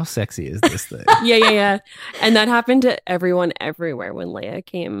 how sexy is this thing? Yeah. And that happened to everyone everywhere when Leia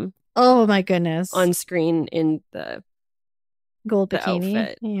came. Oh my goodness. On screen in the gold bikini.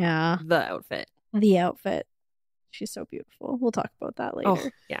 Outfit. Yeah. The outfit. She's so beautiful. We'll talk about that later. Oh,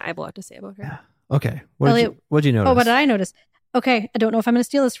 yeah. I have a lot to say about her. Yeah. Okay. What did you notice? Oh, what did I notice? Okay. I don't know if I'm going to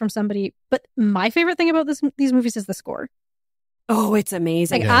steal this from somebody, but my favorite thing about these movies is the score. Oh, it's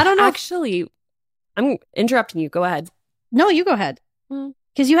amazing. Like, I don't know. Actually, I'm interrupting you. Go ahead. No, you go ahead.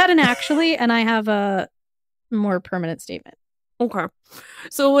 Because you had an actually, and I have a more permanent statement. Okay.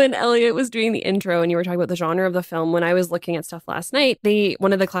 So when Elliot was doing the intro and you were talking about the genre of the film, when I was looking at stuff last night,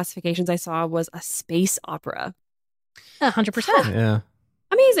 one of the classifications I saw was a space opera. 100%. Yeah.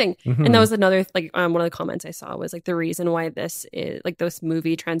 Amazing. And that was another, like, one of the comments I saw was like the reason why this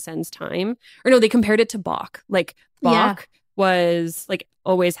movie transcends time. Or no, they compared it to Bach. Like Bach was like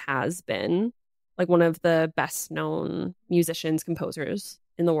always has been like one of the best known musicians, composers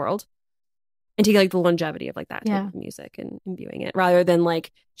in the world. And to get like the longevity of like that type of music and imbuing it rather than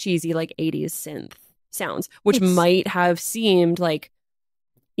like cheesy like 80s synth sounds, which might have seemed like,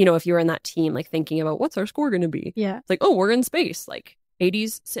 you know, if you were in that team, like thinking about what's our score going to be? Yeah. It's like, oh, we're in space, like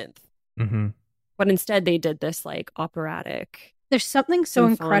 80s synth. But instead they did this like operatic. There's something so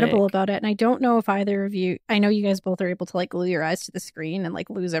symphonic. incredible about it. And I don't know if either of you, I know you guys both are able to like glue your eyes to the screen and like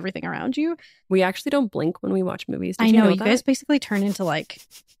lose everything around you. We actually don't blink when we watch movies. I know you guys basically turn into like,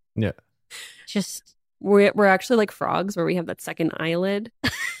 just we're actually like frogs where we have that second eyelid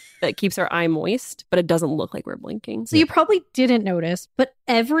that keeps our eye moist, but it doesn't look like we're blinking. So you probably didn't notice, but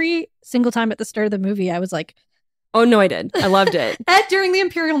every single time at the start of the movie, I was like, Oh no, I did. I loved it. And during the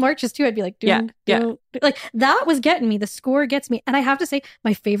Imperial Marches too, I'd be like, like that was getting me. The score gets me, and I have to say,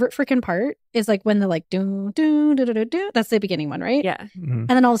 my favorite freaking part is like when the like do do do do do. That's the beginning one, right? Yeah. Mm-hmm. And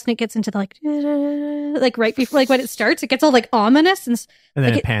then all of a sudden it gets into the like right before, like when it starts, it gets all like ominous and then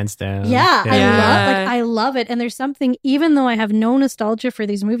like it pans down. Yeah, I love it. And there's something, even though I have no nostalgia for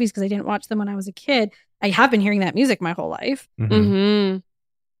these movies because I didn't watch them when I was a kid, I have been hearing that music my whole life. Mm-hmm. Mm-hmm.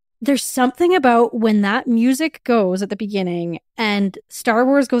 There's something about when that music goes at the beginning and Star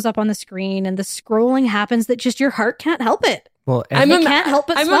Wars goes up on the screen and the scrolling happens that just your heart can't help it. Well, can't help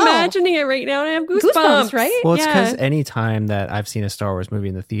but I'm swell. imagining it right now and I have goosebumps, right? Well, it's because any time that I've seen a Star Wars movie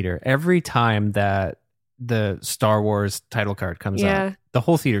in the theater, every time that the Star Wars title card comes up, the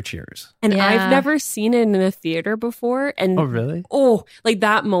whole theater cheers. And I've never seen it in a theater before. And oh, really? Oh, like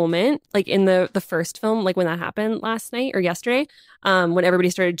that moment, like in the first film, like when that happened last night or yesterday, when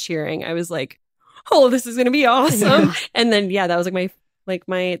everybody started cheering, I was like, oh, this is going to be awesome. Yeah. And then, that was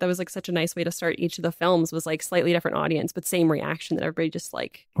that was like such a nice way to start each of the films, was like slightly different audience, but same reaction that everybody just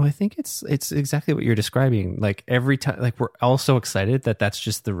like. Well, I think it's exactly what you're describing. Like every time, like we're all so excited that that's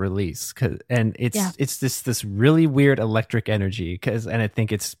just the release, and it's this really weird electric energy and I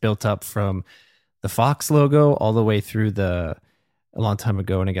think it's built up from the Fox logo all the way through a long time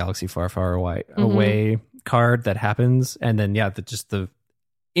ago in a galaxy far, far away card that happens, and then the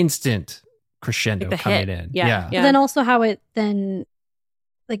instant crescendo like coming hit. in, But then also how it then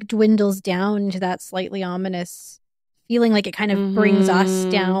like dwindles down to that slightly ominous feeling, like it kind of brings us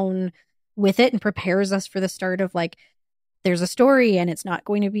down with it and prepares us for the start of like there's a story and it's not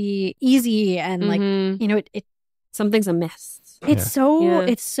going to be easy and like it something's amiss. It's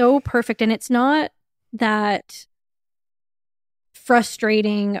so perfect, and it's not that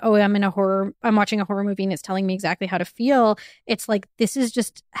frustrating, oh, I'm watching a horror movie and it's telling me exactly how to feel. It's like, this is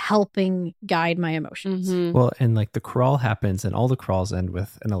just helping guide my emotions. Well, and like the crawl happens and all the crawls end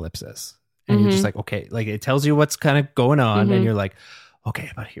with an ellipsis. And you're just like, okay, like it tells you what's kind of going on and you're like, okay,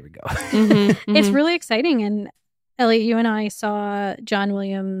 but here we go. It's really exciting. And Elliot, you and I saw John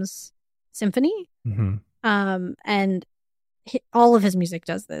Williams' Symphony. And all of his music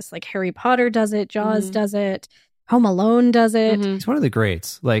does this. Like Harry Potter does it, Jaws does it, Home Alone does it. He's one of the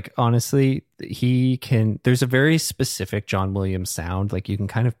greats. Like, honestly, there's a very specific John Williams sound. Like, you can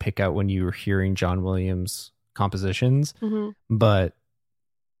kind of pick out when you're hearing John Williams compositions, but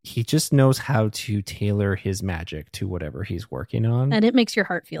he just knows how to tailor his magic to whatever he's working on. And it makes your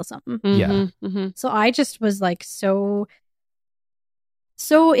heart feel something. So I just was like so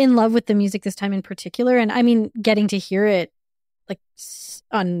in love with the music this time in particular. And I mean, getting to hear it like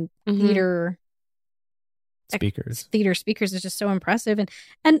on theater speakers is just so impressive. And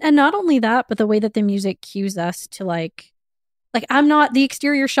not only that, but the way that the music cues us to like I'm not, the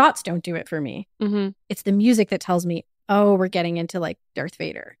exterior shots don't do it for me. It's the music that tells me, oh, we're getting into like Darth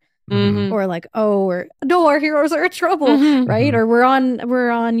Vader. Or like, oh, our heroes are in trouble, right? Or we're on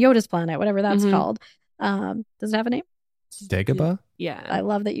Yoda's planet, whatever that's called. Does it have a name? Dagobah? Yeah. I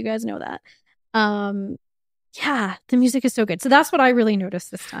love that you guys know that. Yeah, the music is so good. So that's what I really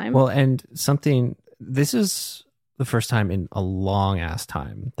noticed this time. Well, and this is the first time in a long ass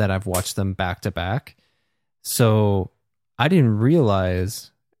time that I've watched them back to back. So I didn't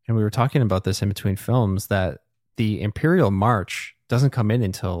realize, and we were talking about this in between films, that the Imperial March doesn't come in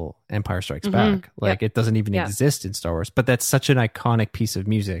until Empire Strikes Back. Like it doesn't even exist in Star Wars, but that's such an iconic piece of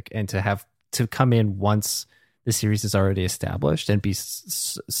music, and to come in once the series is already established and be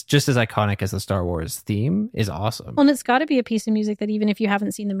just as iconic as the Star Wars theme is awesome. Well, and it's got to be a piece of music that even if you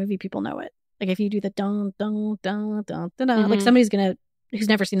haven't seen the movie, people know it. Like if you do the dun dun dun dun dun, dun like somebody's who's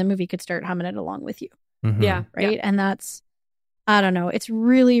never seen the movie could start humming it along with you. Yeah, right. Yeah. And that's, I don't know, it's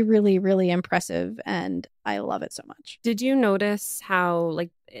really, really, really impressive, and I love it so much. Did you notice how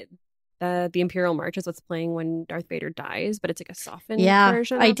like the Imperial March is what's playing when Darth Vader dies, but it's like a softened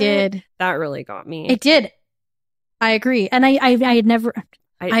version? I did. It? That really got me. It did. I agree, and I had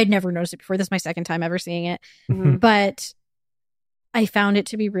never noticed it before. This is my second time ever seeing it, but I found it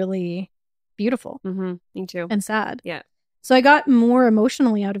to be really beautiful. Me too. And sad. Yeah. So I got more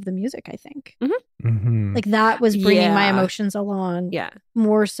emotionally out of the music, I think. Like that was bringing my emotions along. Yeah.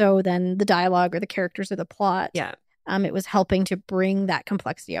 More so than the dialogue or the characters or the plot. Yeah. It was helping to bring that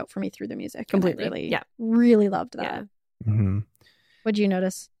complexity out for me through the music. Completely. Really loved that. Yeah. What'd you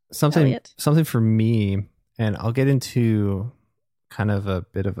notice? Something for me, and I'll get into kind of a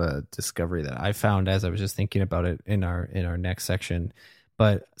bit of a discovery that I found as I was just thinking about it in our next section.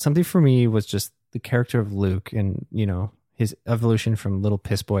 But something for me was just the character of Luke and, his evolution from little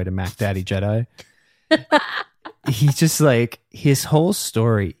piss boy to Mac Daddy Jedi. he just like his whole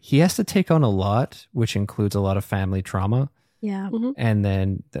story, he has to take on a lot, which includes a lot of family trauma. Yeah. And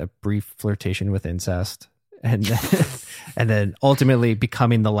then the brief flirtation with incest. And then, and then ultimately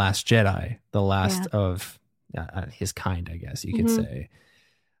becoming the last Jedi, the last of his kind, I guess you could say.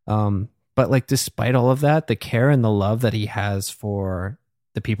 But like, despite all of that, the care and the love that he has for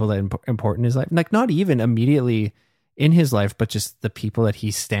the people that important in his life, like not even immediately in his life, but just the people that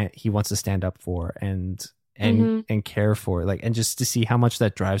he wants to stand up for and care for, like, and just to see how much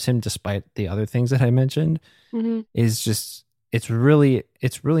that drives him, despite the other things that I mentioned, is just, it's really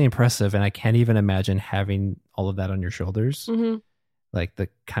impressive. And I can't even imagine having all of that on your shoulders, like the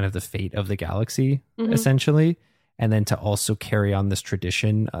kind of the fate of the galaxy, essentially. And then to also carry on this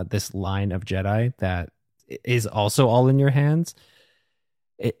tradition, this line of Jedi that is also all in your hands.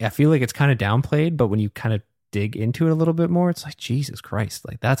 I feel like it's kind of downplayed, but when you kind of dig into it a little bit more, it's like, Jesus Christ,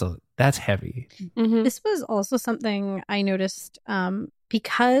 like that's heavy. This was also something I noticed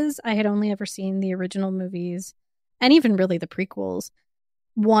because I had only ever seen the original movies and even really the prequels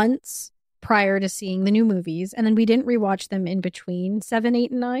once prior to seeing the new movies. And then we didn't rewatch them in between 7, 8,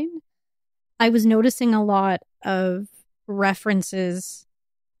 and 9. I was noticing a lot of references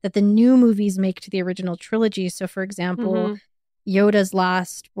that the new movies make to the original trilogy. So, for example, Yoda's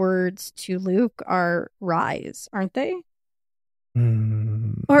last words to Luke are "rise," aren't they?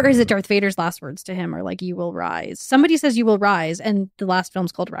 Or is it Darth Vader's last words to him are like, "You will rise"? Somebody says "You will rise," and the last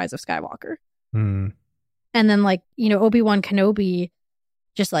film's called Rise of Skywalker. And then, like, you know, Obi-Wan Kenobi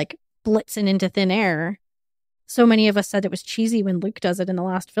just like blitzing into thin air. So many of us said it was cheesy when Luke does it in the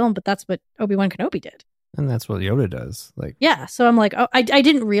last film, but that's what Obi-Wan Kenobi did. And that's what Yoda does. Like, yeah. So I'm like, oh, I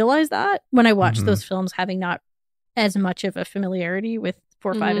didn't realize that when I watched those films, having not as much of a familiarity with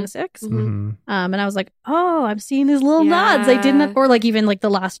 4, 5, and 6. And I was like, oh, I'm seeing these little nods. I didn't, or like even like The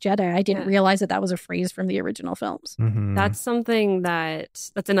Last Jedi, I didn't realize that was a phrase from the original films. That's something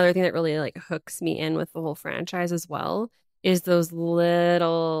that's another thing that really like hooks me in with the whole franchise as well, is those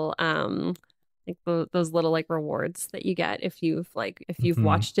little like those little like rewards that you get if you've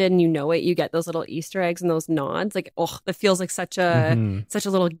watched it and you know it. You get those little Easter eggs and those nods. Like, oh, that feels like such a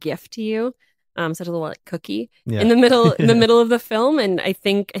little gift to you. Such a little like cookie in the middle of the film. And I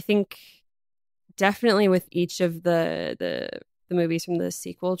think definitely with each of the movies from the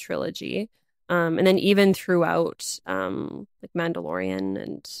sequel trilogy, and then even throughout like Mandalorian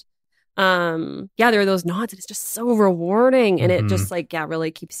and there are those nods, and it's just so rewarding, and it just like really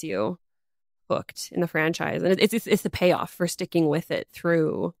keeps you hooked in the franchise, and it's the payoff for sticking with it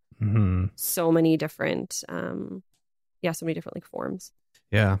through so many different like forms.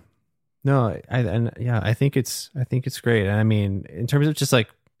 Yeah. No, I think it's great. And I mean, in terms of just like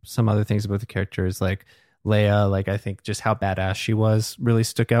some other things about the characters, like Leia, like I think just how badass she was really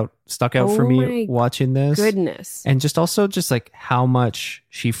stuck out for me watching this. Goodness. And just also just like how much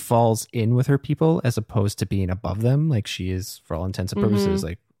she falls in with her people as opposed to being above them. Like she is, for all intents and purposes,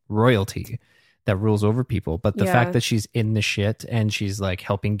 like royalty that rules over people. But the fact that she's in the shit and she's like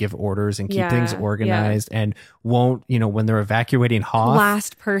helping give orders and keep things organized and won't, you know, when they're evacuating Hoth,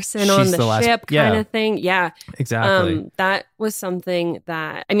 last person on the ship kind of thing. Yeah, exactly. That was something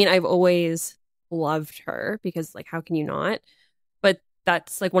that, I mean, I've always loved her because like, how can you not? But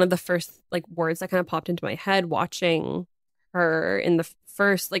that's like one of the first like words that kind of popped into my head watching her in the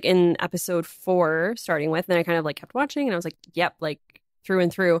first, like in episode 4 starting with, and I kind of like kept watching and I was like, yep, like through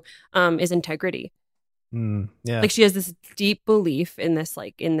and through, is integrity. Like she has this deep belief in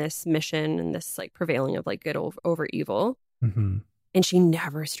this mission and this like prevailing of like good over evil. And she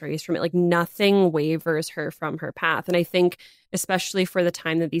never strays from it. Like nothing wavers her from her path. And I think especially for the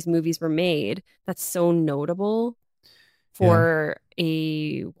time that these movies were made, that's so notable for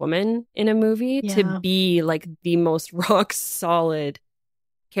a woman in a movie to be like the most rock solid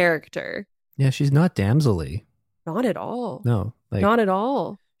character. Yeah, she's not damsel-y. Not at all. No, like, not at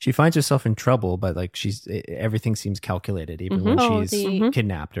all. She finds herself in trouble, but like everything seems calculated, even when she's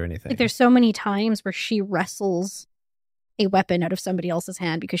kidnapped or anything. Like there's so many times where she wrestles a weapon out of somebody else's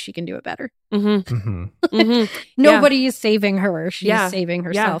hand because she can do it better. Nobody is saving her. She's saving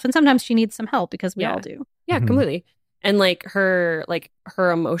herself. And sometimes she needs some help because we all do. Yeah, completely. And like her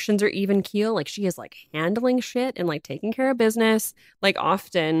emotions are even keel. Like she is like handling shit and like taking care of business. Like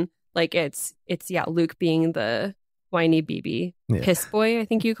often, like it's Luke being the whiny BB piss boy, I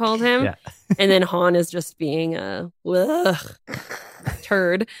think you called him. And then Han is just being a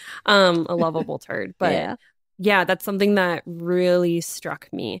turd, a lovable turd. But yeah, that's something that really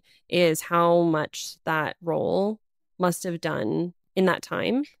struck me, is how much that role must have done in that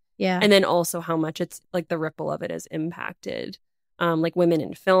time. Yeah. And then also how much it's like the ripple of it has impacted like women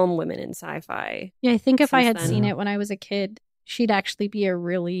in film, women in sci-fi. Yeah, I think if I Since had then. seen it when I was a kid, she'd actually be a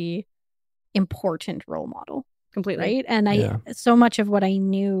really important role model, Completely. right? And so much of what I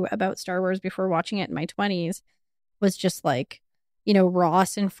knew about Star Wars before watching it in my 20s was just like, you know,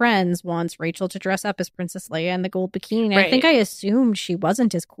 Ross and Friends wants Rachel to dress up as Princess Leia in the gold bikini. And I think I assumed she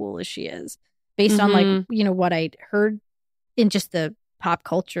wasn't as cool as she is based on like, you know, what I'd heard in just the pop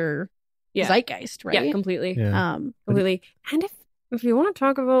culture zeitgeist, right? Yeah, completely. Yeah. Completely. And if you want to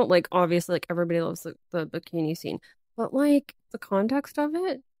talk about, like, obviously, like, everybody loves the bikini scene, but, like, the context of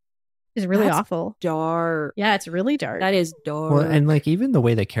it is really that's awful. Dark. Yeah, it's really dark. That is dark. Well, and like even the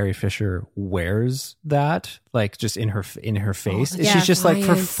way that Carrie Fisher wears that, like just in her face, she's just like,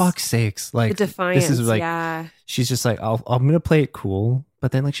 for fuck's sakes, like the defiance. This is like, she's just like, I'm gonna play it cool,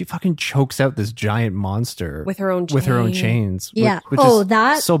 but then like she fucking chokes out this giant monster with her own chains. Yeah. Which is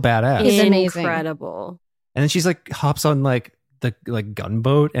that so badass. is amazing. Incredible. And then she's like hops on like the like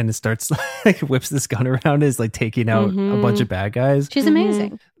gunboat and it starts like whips this gun around and is like taking out a bunch of bad guys. She's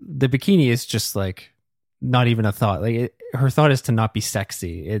amazing. The bikini is just like not even a thought. Like her thought is to not be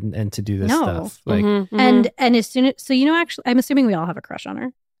sexy and to do this stuff. Like and as soon as, so, you know, actually I'm assuming we all have a crush on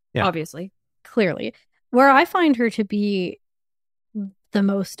her. Yeah. Obviously. Clearly. Where I find her to be the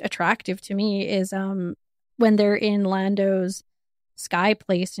most attractive to me is when they're in Lando's sky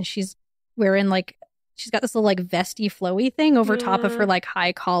place and she's wearing like, she's got this little like vesty flowy thing over top of her like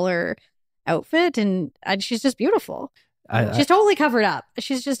high collar outfit and she's just beautiful. She's totally covered up.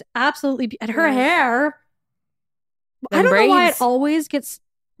 She's just absolutely and her hair. I don't know why it always gets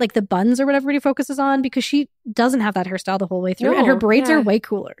like the buns or whatever he focuses on, because she doesn't have that hairstyle the whole way through and her braids are way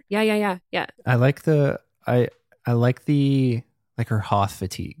cooler. Yeah. I like the like her Hoth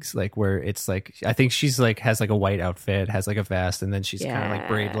fatigues, like where it's like I think she's like has like a white outfit, has like a vest, and then she's kind of like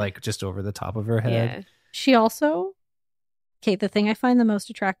braid like just over the top of her head. Yeah. She also, Kate, the thing I find the most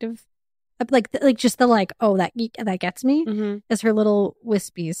attractive, like just the like, oh, that gets me, is her little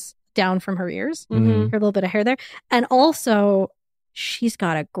wispies down from her ears, her little bit of hair there, and also she's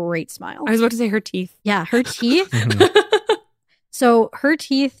got a great smile. I was about to say her teeth. Yeah, her teeth. So her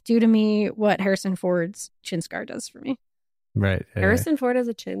teeth do to me what Harrison Ford's chin scar does for me. Right. Harrison Ford has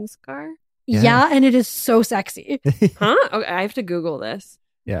a chin scar? Yeah, and it is so sexy. Huh? Okay, I have to Google this.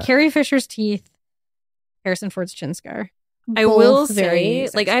 Yeah. Carrie Fisher's teeth, Harrison Ford's chin scar. I will say,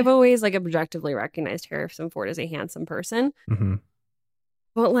 like, I've always like objectively recognized Harrison Ford as a handsome person.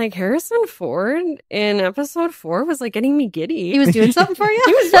 But like Harrison Ford in episode 4 was like getting me giddy. He was doing something for you?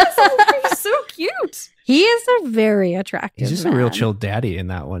 He was doing something. He was so cute. He is a very attractive He's just man. a real chill daddy in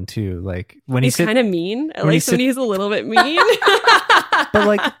that one too. Like when he's kind of mean. I like when he's a little bit mean. But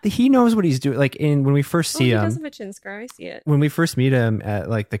like he knows what he's doing. Like when we first see him, he does have a chin scar. I see it. When we first meet him at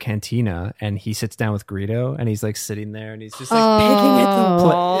like the cantina, and he sits down with Greedo, and he's like sitting there, and he's just like picking at the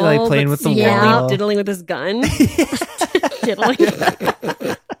wall, like playing with the wall, diddling with his gun, diddling.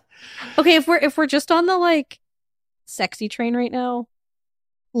 Okay, if we're just on the like sexy train right now,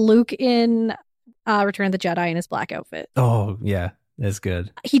 Luke in Return of the Jedi in his black outfit. Oh yeah, that's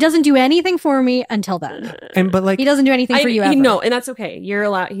good. He doesn't do anything for me until then, but like he doesn't do anything for you ever. No, and that's okay.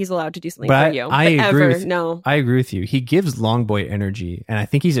 He's allowed to do something for you. I agree. I agree with you. He gives long boy energy, and I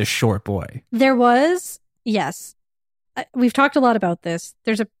think he's a short boy. There was we've talked a lot about this.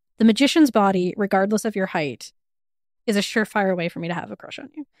 The magician's body, regardless of your height, is a surefire way for me to have a crush on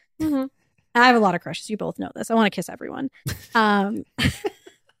you. I have a lot of crushes. You both know this. I want to kiss everyone.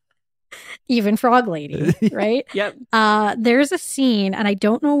 Even Frog Lady, right? Yep. There's a scene, and I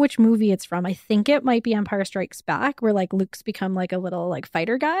don't know which movie it's from. I think it might be Empire Strikes Back, where like Luke's become like a little like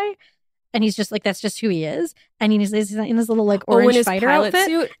fighter guy, and he's just like, that's just who he is. And he's in his little like orange his fighter pilot outfit,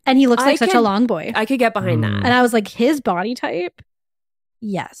 suit. and he looks like such a long boy. I could get behind that. And I was like, his body type,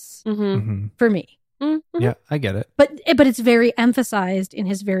 yes, for me. Yeah, I get it. But it's very emphasized in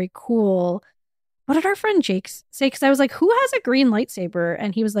his very cool. What did our friend Jake say? Because I was like, who has a green lightsaber?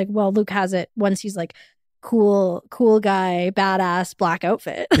 And he was like, well, Luke has it once he's like cool guy, badass black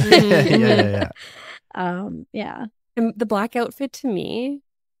outfit. Yeah. Yeah. And the black outfit to me,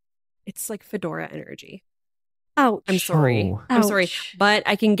 it's like fedora energy. Ouch. I'm sorry. Oh. I'm sorry. But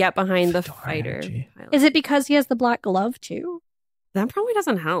I can get behind the Fedora fighter. energy. Is it because he has the black glove too? That probably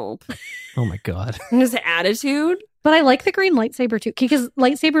doesn't help. Oh my god. And his attitude. But I like the green lightsaber too, because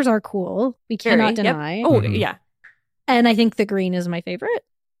lightsabers are cool. We cannot deny. Yep. Oh, yeah. And I think the green is my favorite.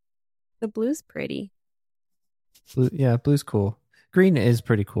 The blue's pretty. Blue's cool. Green is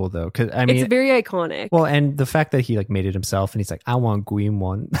pretty cool though, because I mean, it's very iconic. Well, and the fact that he like made it himself, and he's like, I want green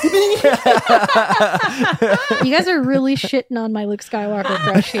one. You guys are really shitting on my Luke Skywalker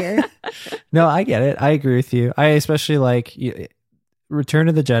crush here. No, I get it. I agree with you. I especially like Return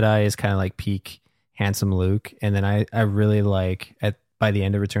of the Jedi is kind of like peak handsome Luke, and then I really like by the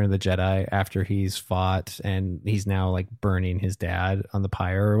end of Return of the Jedi, after he's fought and he's now like burning his dad on the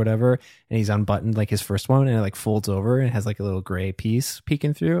pyre or whatever, and he's unbuttoned like his first one and it like folds over and it has like a little gray piece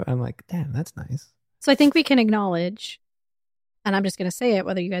peeking through. I'm like, damn, that's nice. So I think we can acknowledge, and I'm just going to say it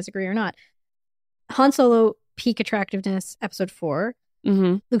whether you guys agree or not, Han Solo peak attractiveness episode 4,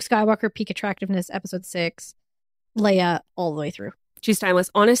 Mm-hmm. Luke Skywalker peak attractiveness episode 6, Leia all the way through. She's timeless.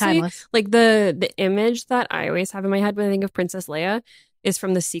 Honestly, Timeless. like the image that I always have in my head when I think of Princess Leia is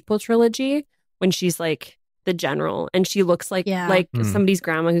from the sequel trilogy when she's like the general and she looks like somebody's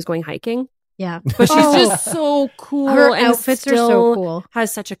grandma who's going hiking. Yeah. But she's just so cool. Her and outfits are so still cool.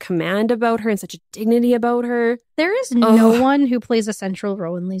 Has such a command about her and such a dignity about her. There is no one who plays a central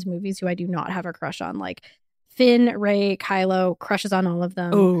role in these movies who I do not have a crush on. Like Finn, Rey, Kylo, crushes on all of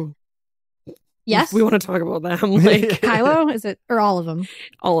them. Oh. Yes? We want to talk about them. Like Kylo? Is it? Or all of them?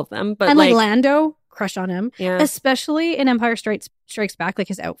 all of them. But and like Lando, crush on him. Yeah. Especially in Empire Strikes Back, like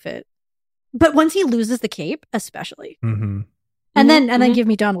his outfit. But once he loses the cape, especially. Mm-hmm. And then give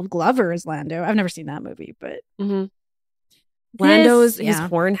me Donald Glover as Lando. I've never seen that movie, but Lando's his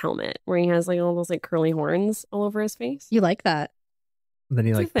horn helmet where he has like all those like curly horns all over his face. You like that? Then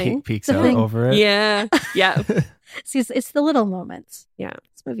he like peeks It's a out thing. over it. Yeah. Yeah. See, it's the little moments. Yeah.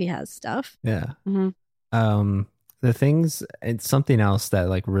 This movie has stuff. Yeah. Mm-hmm. The things, it's something else that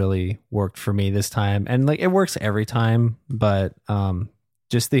like really worked for me this time, and like it works every time, but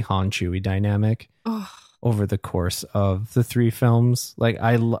just the Han Chewie dynamic over the course of the 3 films. Like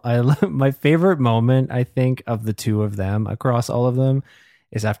I my favorite moment, I think, of the 2 of them across all of them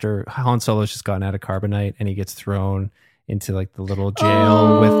is after Han Solo's just gotten out of carbonite and he gets thrown into like the little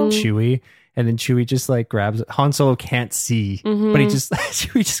jail with Chewie. And then Chewie just like grabs Han Solo can't see, but he just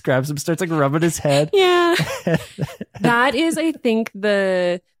Chewie just grabs him, starts like rubbing his head. Yeah. That is, I think,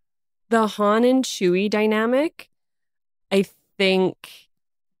 the Han and Chewie dynamic, I think,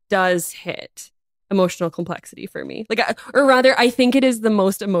 does hit emotional complexity for me. Like, or rather, I think it is the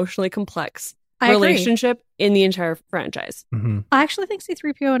most emotionally complex relationship in the entire franchise. Mm-hmm. I actually think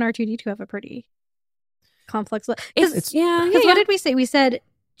C-3PO and R2-D2 have a pretty complex. What What did we say? We said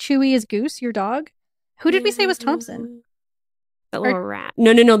Chewie is Goose, your dog. Who did we say was Thompson? The little rat.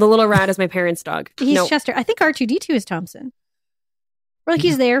 No. The little rat is my parents' dog. He's Chester. I think R2-D2 is Thompson. Or like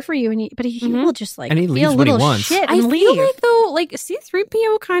he's there for you, but he will just like and he be leaves a when he little wants. shit and I leave. feel like though, like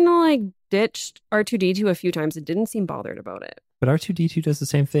C-3PO kind of like ditched R2-D2 a few times. It didn't seem bothered about it. But R2-D2 does the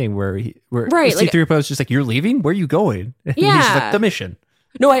same thing where right, C-3PO is just like, you're leaving? Where are you going? And he's just like, the mission.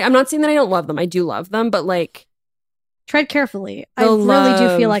 No, I'm not saying that I don't love them. I do love them, but like tread carefully. I really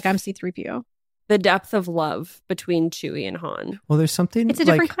do feel like I'm C-3PO. The depth of love between Chewie and Han. Well, there's something. It's a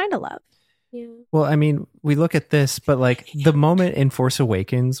different kind of love. Yeah. Well, I mean, we look at this, but like the moment in Force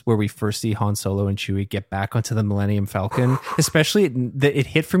Awakens where we first see Han Solo and Chewie get back onto the Millennium Falcon, especially it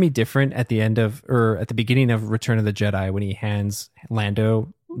hit for me different at the end of, or at the beginning of Return of the Jedi when he hands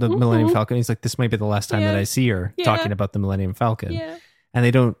Lando the Millennium Falcon. He's like, this might be the last time that I see her talking about the Millennium Falcon. Yeah. And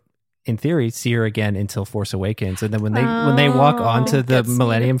they don't, in theory, see her again until Force Awakens. And then when they walk onto the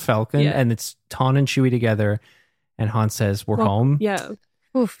Millennium Falcon and it's Han and Chewie together and Han says, we're home. Yeah.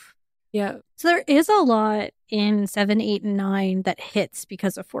 Oof. Yeah. So there is a lot in 7, 8, and 9 that hits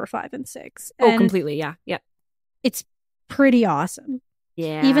because of 4, 5, and 6. Oh, And completely. Yeah. Yeah. it's pretty awesome.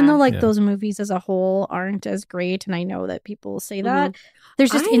 Yeah. Even though those movies as a whole aren't as great, and I know that people say that,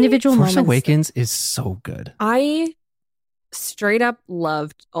 there's just individual Force moments. Awakens is so good. I straight up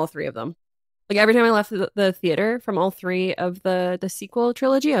loved all 3 of them. Like every time I left the theater from all 3 of the sequel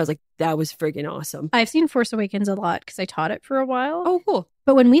trilogy, I was like, that was friggin' awesome. I've seen Force Awakens a lot because I taught it for a while. Oh, cool.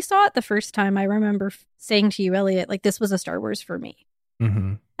 But when we saw it the first time, I remember saying to you, Elliot, like, this was a Star Wars for me.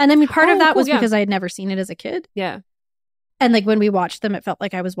 Mm-hmm. And I mean, part of that was cool, because I had never seen it as a kid. Yeah. And like when we watched them, it felt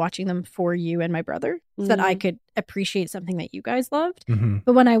like I was watching them for you and my brother so that I could appreciate something that you guys loved. Mm-hmm.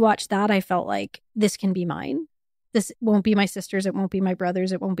 But when I watched that, I felt like this can be mine. This won't be my sister's. It won't be my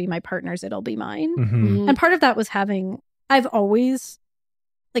brother's. It won't be my partner's. It'll be mine. Mm-hmm. And part of that was I've always,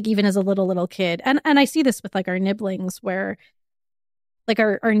 like even as a little kid, and I see this with like our nibblings where like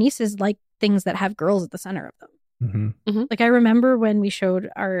our nieces like things that have girls at the center of them. Mm-hmm. Mm-hmm. Like I remember when we showed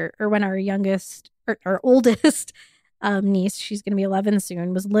when our youngest, or our oldest niece, she's going to be 11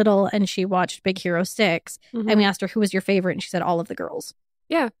 soon, was little and she watched Big Hero 6 and we asked her who was your favorite and she said all of the girls.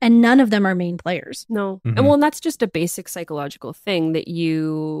 Yeah. And none of them are main players. No. Mm-hmm. And well, that's just a basic psychological thing that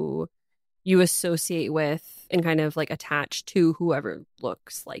you associate with and kind of like attach to whoever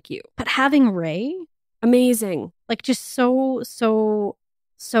looks like you. But having Rey, amazing. like just so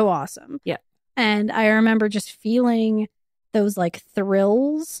awesome. Yeah. And I remember just feeling those like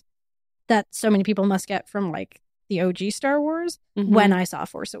thrills that so many people must get from like the OG Star Wars when I saw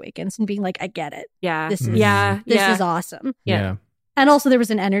Force Awakens and being like, I get it. Yeah. This is this is awesome. Yeah. And also there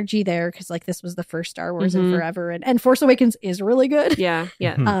was an energy there because like this was the first Star Wars in forever, and Force Awakens is really good. Yeah.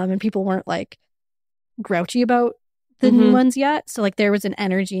 And people weren't like grouchy about the new ones yet. So like there was an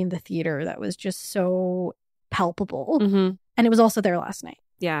energy in the theater that was just so palpable. And it was also there last night.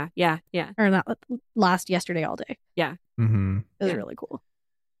 Yeah. Or not yesterday all day. Yeah. It was really cool.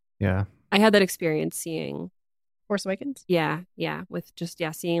 Yeah. I had that experience seeing Force Awakens. Yeah. With just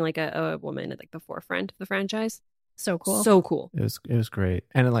seeing like a woman at like the forefront of the franchise. So cool. So cool. It was great.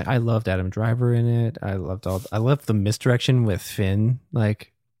 And like I loved Adam Driver in it. I loved the misdirection with Finn.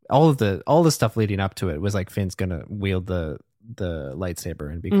 Like all the stuff leading up to it was like Finn's gonna wield the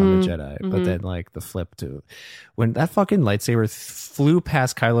lightsaber and become a Jedi. But then like the flip to when that fucking lightsaber flew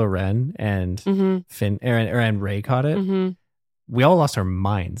past Kylo Ren and Finn and Rey caught it. We all lost our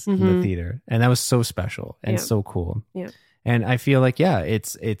minds in the theater, and that was so special and so cool. Yeah. And I feel like,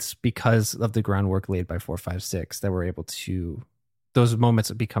 it's because of the groundwork laid by 4, 5, 6 that we're able to, those moments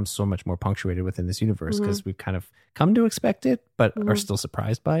have become so much more punctuated within this universe because we've kind of come to expect it, but are still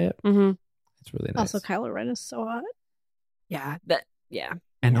surprised by it. It's really nice. Also, Kylo Ren is so hot. Yeah.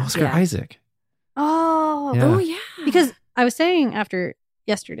 And Oscar Isaac. Oh yeah. Because I was saying after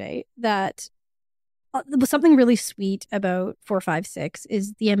yesterday that something really sweet about 4, 5, 6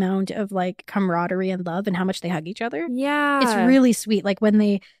 is the amount of like camaraderie and love and how much they hug each other. Yeah. It's really sweet. Like when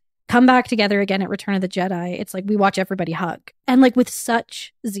they come back together again at Return of the Jedi, it's like we watch everybody hug and like with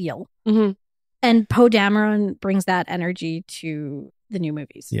such zeal. And Poe Dameron brings that energy to the new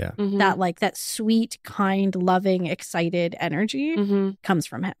movies. Yeah. That like that sweet, kind, loving, excited energy comes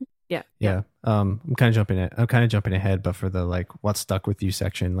from him. Yeah. I'm kind of jumping ahead, but for the like what's stuck with you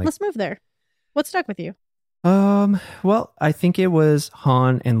section, like let's move there. What stuck with you? Well, I think it was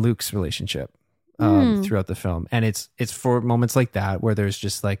Han and Luke's relationship throughout the film. And it's for moments like that where there's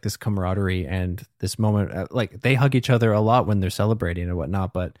just like this camaraderie and this moment, like they hug each other a lot when they're celebrating and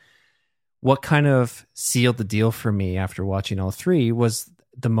whatnot. But what kind of sealed the deal for me after watching all three was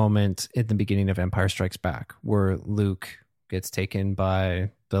the moment in the beginning of Empire Strikes Back where Luke gets taken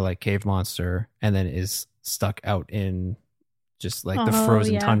by the like cave monster and then is stuck out in just like the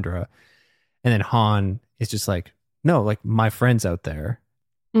frozen tundra. And then Han is just like, no, like my friend's out there.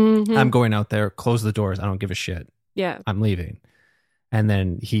 I'm going out there, close the doors. I don't give a shit. Yeah. I'm leaving. And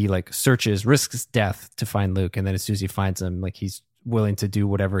then he like risks death to find Luke. And then as soon as he finds him, like he's willing to do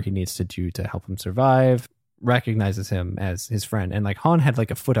whatever he needs to do to help him survive, recognizes him as his friend. And like Han had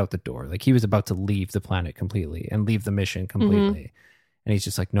like a foot out the door. Like he was about to leave the planet completely and leave the mission completely. And he's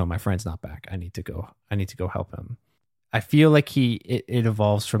just like, no, my friend's not back. I need to go help him. I feel like it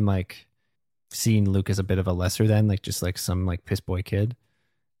evolves from like seeing Luke as a bit of a lesser than, like just like some like piss boy kid,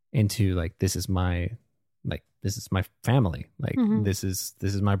 into like this is my family, like this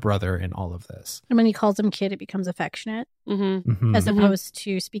is my brother in all of this. And when he calls him kid, it becomes affectionate as opposed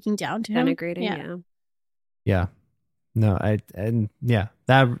to speaking down to him. Denigrating. Yeah. No,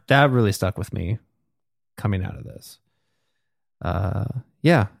 that really stuck with me coming out of this.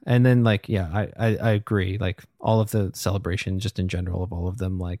 And then like I agree, like all of the celebration just in general of all of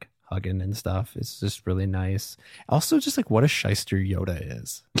them like hugging and stuff is just really nice. Also just like what a shyster Yoda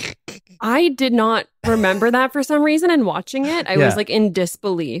is. I did not remember that for some reason, and watching it I was like in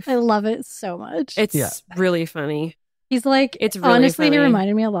disbelief. I love it so much. It's really funny. He's like, it's really honestly funny. He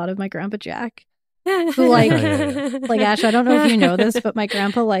reminded me a lot of my grandpa Jack, who like like Ash, I don't know if you know this, but my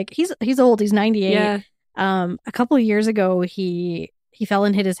grandpa, like he's old, he's 98. A couple of years ago he fell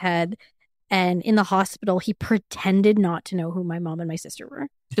and hit his head, and in the hospital he pretended not to know who my mom and my sister were,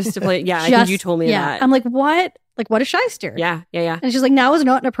 just to play. I think you told me that. I'm like, what a shyster. Yeah. And she's like, now is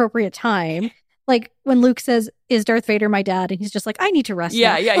not an appropriate time. Like when Luke says, is Darth Vader my dad? And he's just like, I need to rest.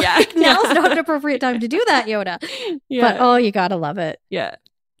 Yeah. Like, now's not an appropriate time to do that, Yoda. But you gotta love it. Yeah.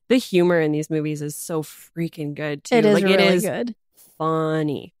 The humor in these movies is so freaking good too. It is like, really it is good.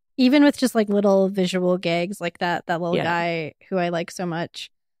 Funny. Even with just like little visual gags like that little guy who I like so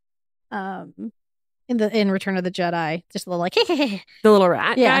much. In Return of the Jedi, just a little like the little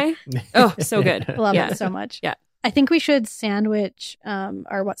rat guy. Oh, so good. I love it so much. Yeah. I think we should sandwich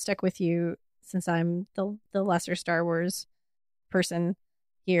our what stuck with you, since I'm the lesser Star Wars person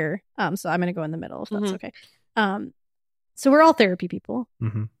here. So I'm gonna go in the middle if that's okay. So we're all therapy people.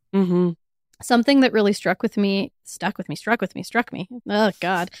 Something that really struck me. Oh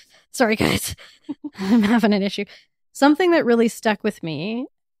God. Sorry guys. I'm having an issue. Something that really stuck with me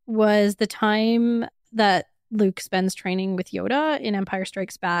was the time that Luke spends training with Yoda in Empire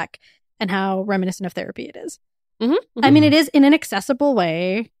Strikes Back and how reminiscent of therapy it is. I mean, it is in an accessible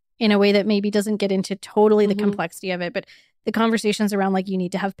way, in a way that maybe doesn't get into totally the complexity of it, but the conversations around like you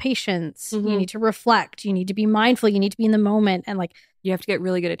need to have patience, you need to reflect, you need to be mindful, you need to be in the moment, and like you have to get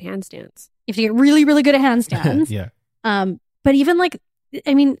really good at handstands. You have to get really, really good at handstands. Yeah. But even like,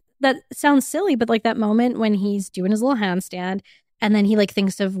 I mean, that sounds silly, but like that moment when he's doing his little handstand and then he like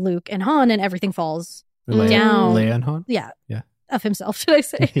thinks of Luke and Han and everything falls down. Leia and Han? Yeah. Yeah. Of himself, should I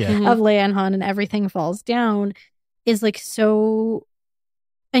say? Of Leia and Han and everything falls down is like so.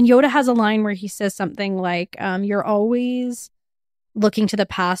 And Yoda has a line where he says something like, you're always looking to the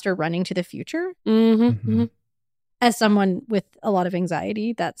past or running to the future. As someone with a lot of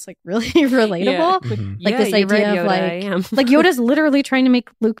anxiety, that's like really relatable. Like this idea of like Yoda's literally trying to make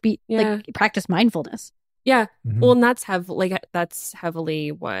Luke like practice mindfulness. Yeah. Well, and that's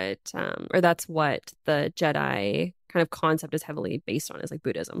heavily what, or that's what the Jedi kind of concept is heavily based on, is like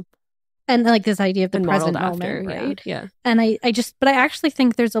Buddhism. And like this idea of the and present after, moment, right? Yeah. And I actually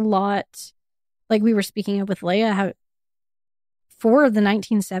think there's a lot, like we were speaking of with Leia, how for the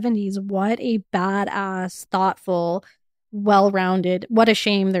 1970s, what a badass, thoughtful, well-rounded, what a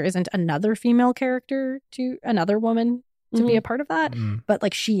shame there isn't another female character to another woman to be a part of that. But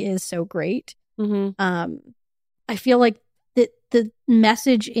like she is so great. I feel like the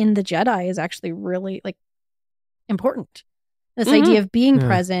message in the Jedi is actually really like important. This idea of being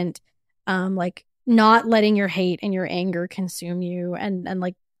present, like not letting your hate and your anger consume you, and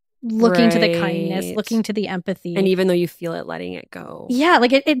like looking to the kindness, looking to the empathy. And even though you feel it, letting it go. Yeah,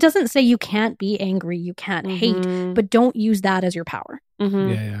 like it doesn't say you can't be angry, you can't hate, but don't use that as your power.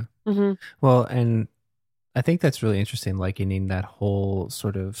 Yeah. Well, and I think that's really interesting, likening that whole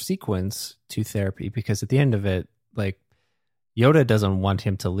sort of sequence to therapy, because at the end of it, like Yoda doesn't want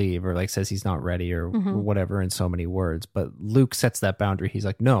him to leave, or like says he's not ready or whatever in so many words. But Luke sets that boundary. He's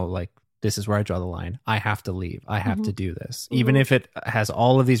like, no, like this is where I draw the line. I have to leave. I have to do this. Even if it has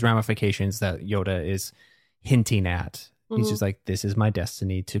all of these ramifications that Yoda is hinting at. He's just like, this is my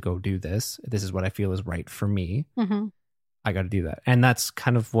destiny to go do this. This is what I feel is right for me. I got to do that. And that's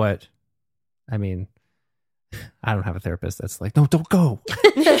kind of what, I mean, I don't have a therapist that's like, no, don't go.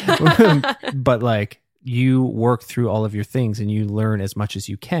 But like, you work through all of your things and you learn as much as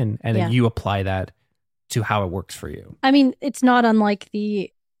you can. And then you apply that to how it works for you. I mean, it's not unlike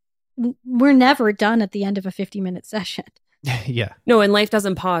we're never done at the end of a 50-minute session. Yeah. No, and life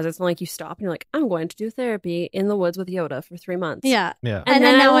doesn't pause. It's not like you stop and you're like, I'm going to do therapy in the woods with Yoda for 3 months. Yeah. Yeah. And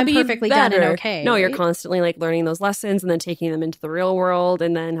then now I'm perfectly done and okay. No, you're constantly like learning those lessons and then taking them into the real world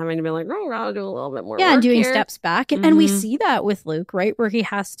and then having to be like, oh, I gotta do a little bit more work and doing here. steps back. And we see that with Luke, right? Where he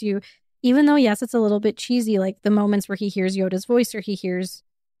has to, even though, yes, it's a little bit cheesy, like the moments where he hears Yoda's voice or he hears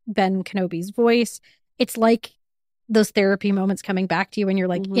Ben Kenobi's voice, it's like those therapy moments coming back to you and you're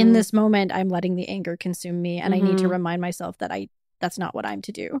like, in this moment, I'm letting the anger consume me and I need to remind myself that that's not what I'm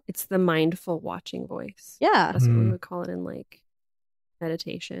to do. It's the mindful watching voice. Yeah. That's what we would call it in like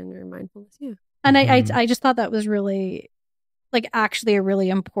meditation or mindfulness. Yeah. And I just thought that was really like actually a really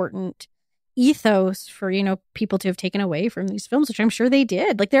important ethos for, you know, people to have taken away from these films, which I'm sure they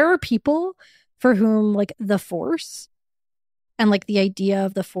did. Like there are people for whom like the Force and like the idea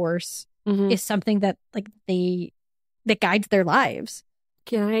of the Force is something that like that guides their lives.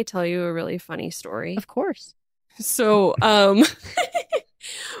 Can I tell you a really funny story? Of course. So,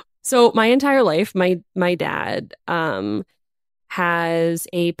 so my entire life, my dad has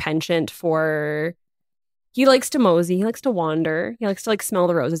a penchant for, he likes to mosey, he likes to wander, he likes to like smell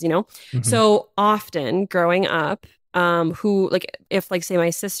the roses, you know? So often growing up, who like if like say my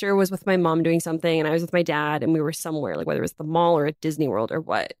sister was with my mom doing something and I was with my dad and we were somewhere, like whether it was the mall or at Disney World or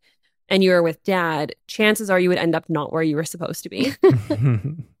what, and you were with dad, chances are you would end up not where you were supposed to be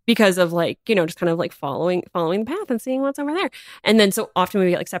because of like, you know, just kind of like following the path and seeing what's over there. And then so often we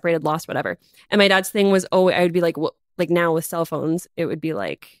would get like separated, lost, whatever. And my dad's thing was, oh, I would be like, well, like now with cell phones, it would be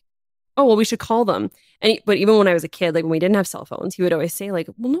like, oh, well, we should call them. But even when I was a kid, like when we didn't have cell phones, he would always say like,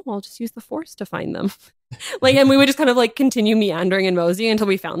 well, no, I'll just use the Force to find them. Like, and we would just kind of like continue meandering and mosey until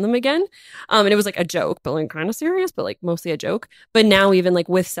we found them again. And it was like a joke, but like kind of serious, but like mostly a joke. But now even like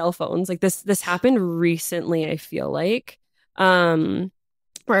with cell phones, like this happened recently, I feel like,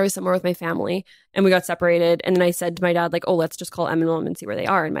 where I was somewhere with my family and we got separated. And then I said to my dad, like, oh, let's just call Em and Mom and see where they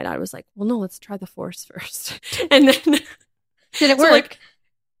are. And my dad was like, well, no, let's try the Force first. And then did it work? So, like,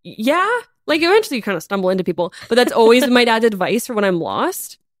 yeah. Like eventually you kind of stumble into people, but that's always been my dad's advice for when I'm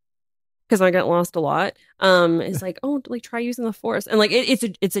lost. Because I get lost a lot. It's like, oh, like try using the Force. And like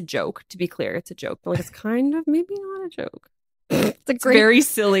it's a joke, to be clear. It's a joke. But like it's kind of maybe not a joke. It's very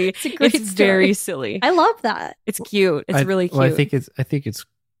silly. It's a great story. Very silly. I love that. It's cute. It's really cute. Well, I think it's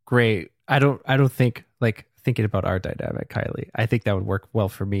great. I don't think like thinking about our dynamic, Kylie, I think that would work well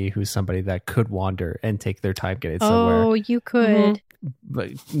for me, who's somebody that could wander and take their time getting somewhere. Oh, you could.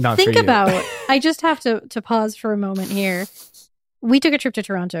 But not Think for you. about, I just have to pause for a moment here. We took a trip to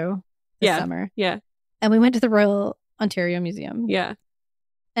Toronto this summer. Yeah. And we went to the Royal Ontario Museum. Yeah.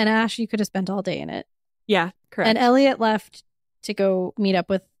 And Ash, you could have spent all day in it. Yeah, correct. And Elliot left to go meet up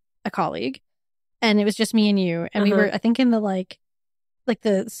with a colleague. And it was just me and you. And we were, I think, in the like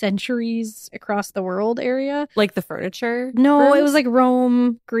the centuries across the world area. Like the furniture? No, rooms? it was like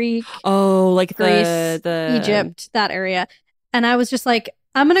Rome, Greek. Oh, like Greece, the Egypt, that area. And I was just like,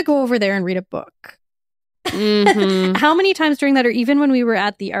 I'm going to go over there and read a book. Mm-hmm. How many times during that, or even when we were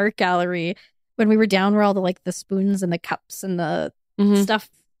at the art gallery, when we were down where all the like the spoons and the cups and the stuff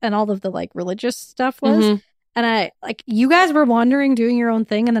and all of the like religious stuff was. And I like, you guys were wandering, doing your own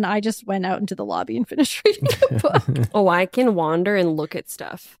thing. And then I just went out into the lobby and finished reading a book. Oh, I can wander and look at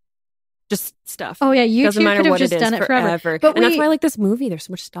stuff. Just stuff. Oh, yeah. You doesn't two matter could have what just it is done it forever. But that's why I like this movie. There's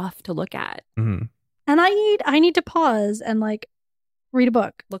so much stuff to look at. Mm-hmm. And I need to pause and like read a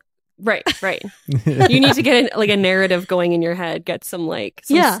book. Look. Right. You need to get like a narrative going in your head, get some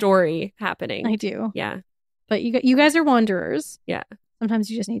story happening. I do. Yeah. But you guys are wanderers. Yeah.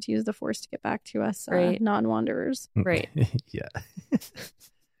 Sometimes you just need to use the Force to get back to us non-wanderers. Right. Yeah.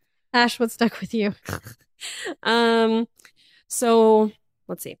 Ash, what stuck with you? So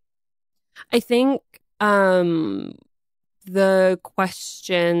let's see. I think the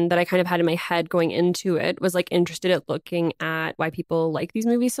question that I kind of had in my head going into it was like interested at looking at why people like these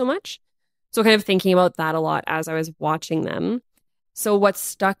movies so much. So kind of thinking about that a lot as I was watching them. So what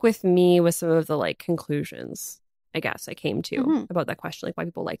stuck with me was some of the like conclusions, I guess, I came to about that question, like why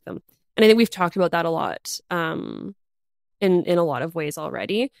people like them. And I think we've talked about that a lot in a lot of ways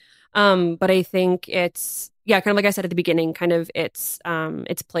already. But I think it's, kind of like I said at the beginning, kind of its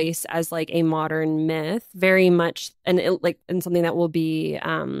place as like a modern myth, very much, and something that will be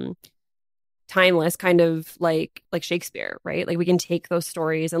timeless, kind of like Shakespeare, right? Like we can take those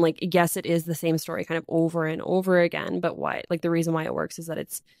stories and like, yes, it is the same story kind of over and over again, but why, like the reason why it works is that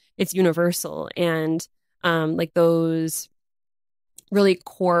it's universal, and like those really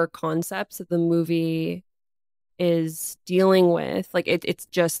core concepts that the movie is dealing with, like it's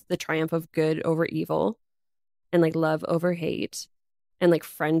just the triumph of good over evil, and like love over hate, and like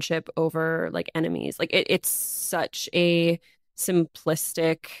friendship over like enemies. Like it's such a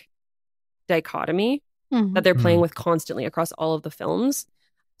simplistic dichotomy that they're playing with constantly across all of the films.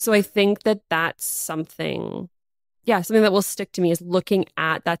 So I think that that's something that will stick to me, is looking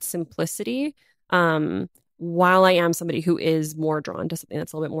at that simplicity. While I am somebody who is more drawn to something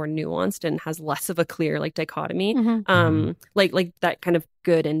that's a little bit more nuanced and has less of a clear like dichotomy, like that kind of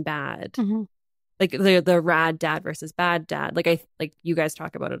good and bad, like the rad dad versus bad dad. Like you guys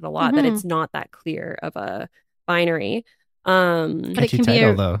talk about it a lot, that it's not that clear of a binary. But Catchy it can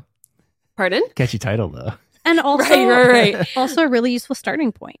title, be though. Pardon? Catchy title, though. And also, right. Also a really useful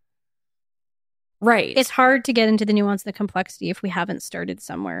starting point. Right. It's hard to get into the nuance and the complexity if we haven't started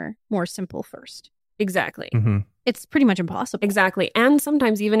somewhere more simple first. Exactly. It's pretty much impossible. Exactly. And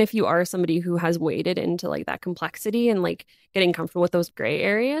sometimes even if you are somebody who has waded into like that complexity and like getting comfortable with those gray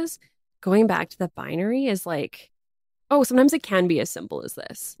areas, going back to the binary is like, oh, sometimes it can be as simple as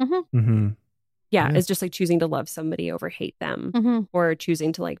this. Yeah, it's just like choosing to love somebody over hate them, or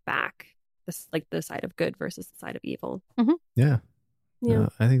choosing to like back this, like the side of good versus the side of evil. Yeah.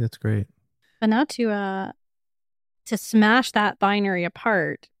 I think that's great. But now to smash that binary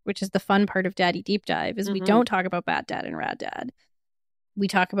apart, which is the fun part of Daddy Deep Dive, is we don't talk about bad dad and rad dad. We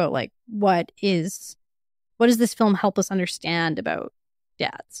talk about like what does this film help us understand about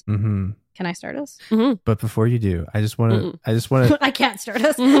dads? Can I start us? But before you do, I just want to I can't start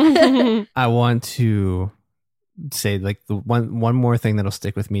us. I want to say like the one more thing that'll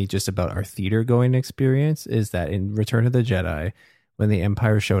stick with me just about our theater going experience is that in Return of the Jedi, when the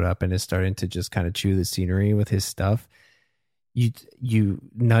Empire showed up and is starting to just kind of chew the scenery with his stuff, you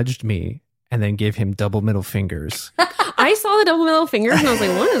nudged me and then gave him double middle fingers. I saw the double middle fingers and I was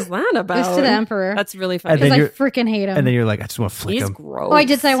like, what is that about? Just to the Emperor. That's really funny. Because I freaking hate him. And then you're like, I just want to flick He's him. gross. Oh, I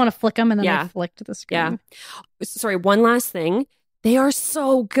did say I want to flick him, and then I flicked the screen. Yeah. Sorry, one last thing. They are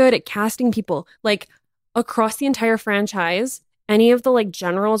so good at casting people. Like across the entire franchise, any of the like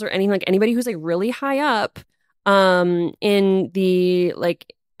generals or anything, like anybody who's like really high up in the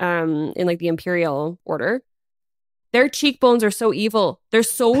Imperial Order, their cheekbones are so evil. They're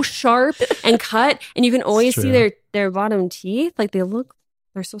so sharp and cut, and you can always see their bottom teeth. Like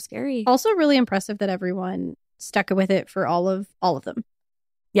they're so scary. Also really impressive that everyone stuck with it for all of them.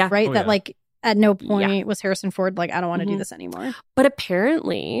 Yeah. Right? Oh, that yeah. like at no point was Harrison Ford like, I don't want to do this anymore. But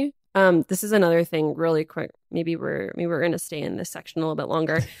apparently This is another thing really quick. Maybe we're going to stay in this section a little bit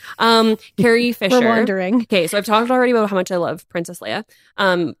longer. Carrie Fisher. We're wondering. Okay, so I've talked already about how much I love Princess Leia.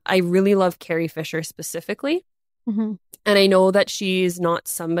 I really love Carrie Fisher specifically. Mm-hmm. And I know that she's not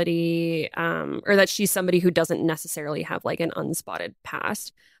somebody, or that she's somebody who doesn't necessarily have like an unspotted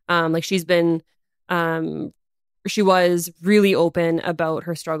past. Like she's been, she was really open about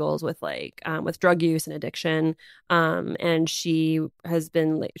her struggles with like with drug use and addiction, and she has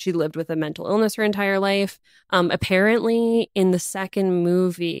been like, she lived with a mental illness her entire life. Apparently, in the second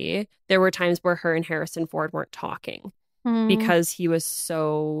movie, there were times where her and Harrison Ford weren't talking because he was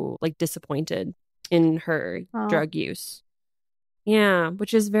so like disappointed in her drug use. Yeah,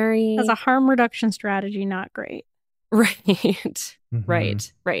 which is very as a harm reduction strategy, not great. Right. Mm-hmm.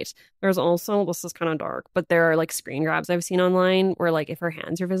 Right. There's also, this is kind of dark, but there are like screen grabs I've seen online where like if her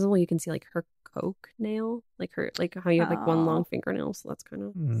hands are visible, you can see like her coke nail, like her, like how you have like one long fingernail. So that's kind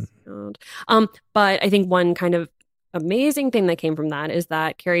of sad. But I think one kind of amazing thing that came from that is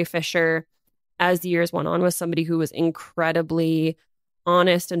that Carrie Fisher, as the years went on, was somebody who was incredibly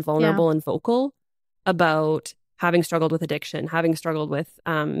honest and vulnerable and vocal about having struggled with addiction, having struggled with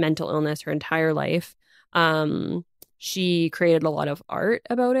mental illness her entire life. She created a lot of art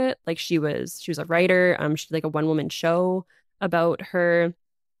about it. Like she was a writer. She did like a one-woman show about her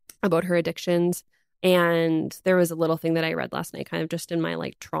addictions. And there was a little thing that I read last night, kind of just in my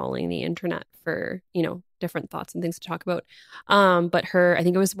like trawling the internet for, you know, different thoughts and things to talk about. But I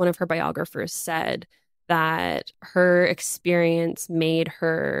think it was one of her biographers said that her experience made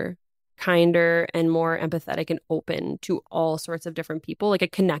her kinder and more empathetic and open to all sorts of different people. Like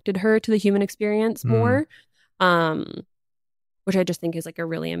it connected her to the human experience more, which I just think is like a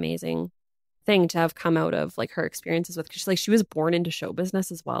really amazing thing to have come out of like her experiences with, because like she was born into show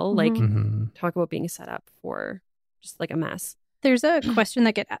business as well. Like talk about being set up for just like a mess. There's a question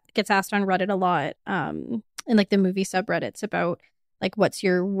that gets asked on Reddit a lot, in like the movie subreddits about like what's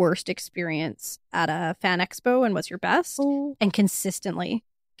your worst experience at a fan expo and what's your best, and consistently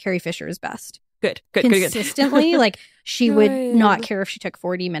Carrie Fisher is best. Good. Consistently, like she would not care if she took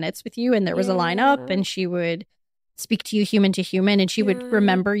 40 minutes with you and there was a lineup, and she would speak to you human to human, and she would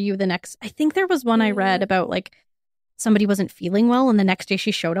remember you the next. I think there was one I read about like somebody wasn't feeling well, and the next day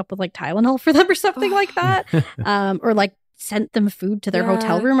she showed up with like Tylenol for them or something like that, or like sent them food to their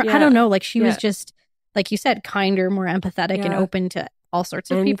hotel room. I don't know. Like she was just, like you said, kinder, more empathetic, and open to all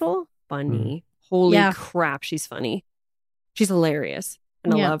sorts of people. Funny. Holy crap, she's funny. She's hilarious.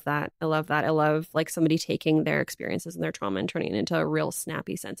 And I love that. I love like somebody taking their experiences and their trauma and turning it into a real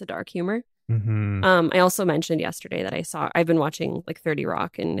snappy sense of dark humor. I also mentioned yesterday that I've been watching like 30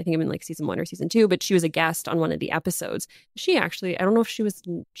 Rock, and I think I'm in like season 1 or season 2, but she was a guest on one of the episodes. She actually, I don't know if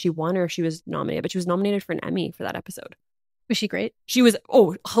she won or if she was nominated, but she was nominated for an Emmy for that episode. Was she great? She was,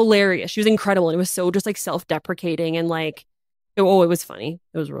 hilarious. She was incredible. And it was so just like self-deprecating and like, it was funny.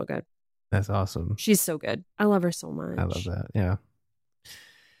 It was real good. That's awesome. She's so good. I love her so much. I love that. Yeah.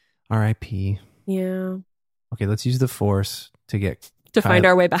 R.I.P. Yeah. Okay, let's use the Force to find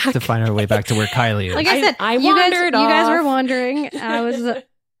our way back. To find our way back to where Kylie is. Like I said, I you wandered guys, off. you guys were wandering.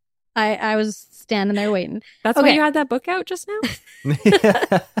 I was standing there waiting. That's why you had that book out just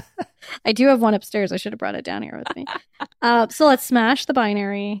now? I do have one upstairs. I should have brought it down here with me. So let's smash the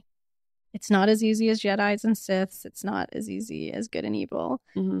binary. It's not as easy as Jedis and Siths. It's not as easy as good and evil.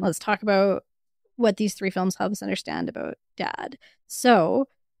 Let's talk about what these 3 films help us understand about Dad. So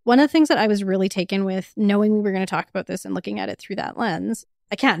one of the things that I was really taken with, knowing we were going to talk about this and looking at it through that lens,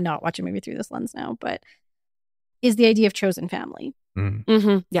 I can't not watch a movie through this lens now, but is the idea of chosen family.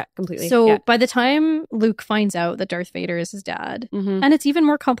 Yeah, completely. So by the time Luke finds out that Darth Vader is his dad, and it's even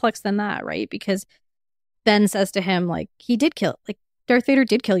more complex than that, right? Because Ben says to him, like, Darth Vader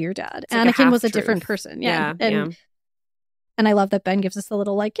did kill your dad. It's like Anakin was a different person. And I love that Ben gives us a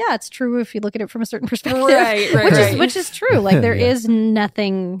little like, it's true if you look at it from a certain perspective. Right. Which is true. Like there is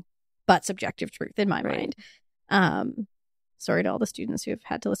nothing but subjective truth in my mind. Sorry to all the students who have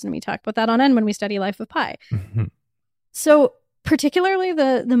had to listen to me talk about that on end when we study Life of Pi. So particularly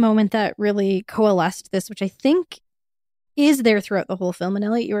the moment that really coalesced this, which I think is there throughout the whole film, and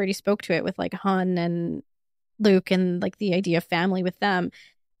Elliot, you already spoke to it with like Han and Luke and like the idea of family with them,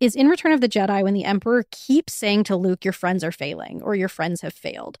 is in Return of the Jedi when the Emperor keeps saying to Luke, your friends are failing or your friends have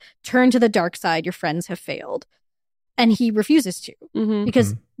failed. Turn to the dark side, your friends have failed. And he refuses to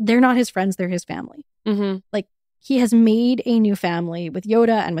because they're not his friends, they're his family. Like he has made a new family with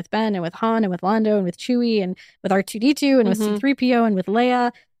Yoda and with Ben and with Han and with Lando and with Chewie and with R2-D2 and with C-3PO and with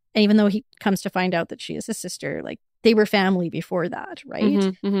Leia. And even though he comes to find out that she is his sister, like they were family before that,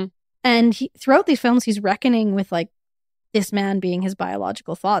 right? And throughout these films, he's reckoning with like this man being his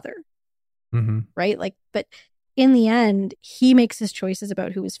biological father. Mm-hmm. Right? Like, but in the end, he makes his choices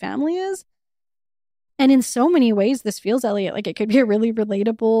about who his family is. And in so many ways, this feels, Elliot, like it could be a really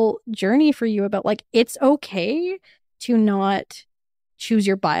relatable journey for you about like, it's okay to not choose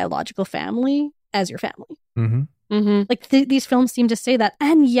your biological family as your family. Mm-hmm. Mm-hmm. Like these films seem to say that.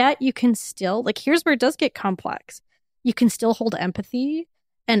 And yet you can still, like, here's where it does get complex. You can still hold empathy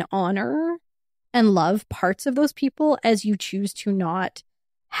and honor and love parts of those people as you choose to not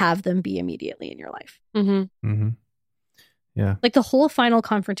have them be immediately in your life. Mm-hmm. Mm-hmm. Yeah. Like the whole final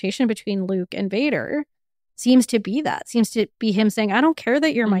confrontation between Luke and Vader seems to be him saying, I don't care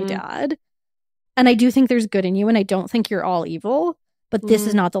that you're my dad. And I do think there's good in you. And I don't think you're all evil. But this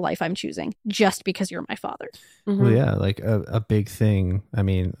is not the life I'm choosing just because you're my father. Well, yeah, like a big thing. I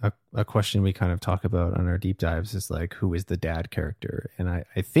mean, a question we kind of talk about on our deep dives is like, who is the dad character? And I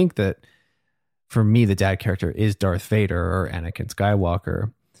think that for me, the dad character is Darth Vader or Anakin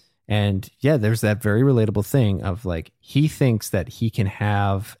Skywalker. And yeah, there's that very relatable thing of like, he thinks that he can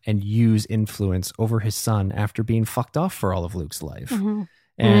have and use influence over his son after being fucked off for all of Luke's life. Mm-hmm.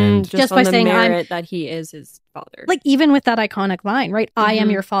 And just by saying that he is his father. Like even with that iconic line, right? I am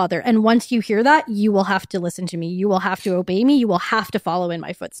your father. And once you hear that, you will have to listen to me. You will have to obey me. You will have to follow in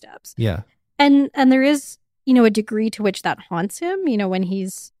my footsteps. Yeah. And there is, a degree to which that haunts him, when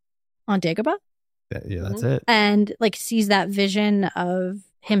he's on Dagobah. Yeah, that's it. And like sees that vision of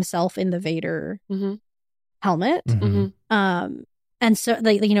himself in the Vader helmet. Mm-hmm. And so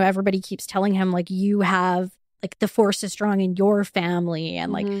like, everybody keeps telling him like, you have like the force is strong in your family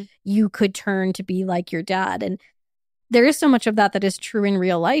and like you could turn to be like your dad. And there is so much of that is true in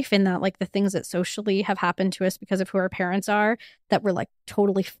real life, in that like the things that socially have happened to us because of who our parents are that we're like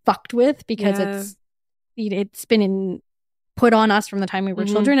totally fucked with because it's been put on us from the time we were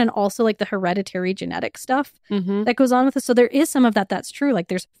children, and also like the hereditary genetic stuff that goes on with us. So there is some of that's true. Like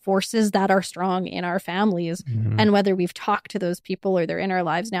there's forces that are strong in our families, and whether we've talked to those people or they're in our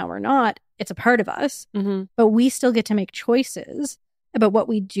lives now or not, it's a part of us. But we still get to make choices about what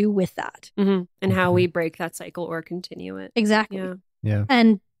we do with that and how we break that cycle or continue it. Exactly. Yeah.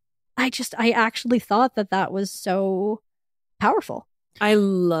 And I actually thought that was so powerful. I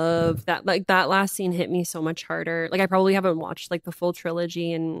love that. Like that last scene hit me so much harder. Like I probably haven't watched like the full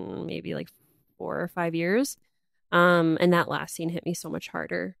trilogy in maybe like 4 or 5 years. And that last scene hit me so much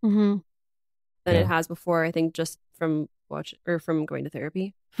harder than it has before. I think just from going to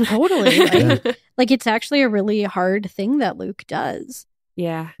therapy. Totally. Like it's actually a really hard thing that Luke does.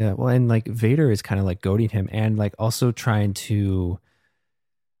 Yeah. Yeah. Well, and like Vader is kind of like goading him and like also trying to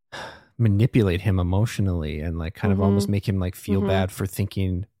manipulate him emotionally and like kind of almost make him like feel bad for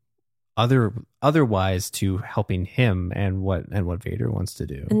thinking otherwise to helping him and what Vader wants to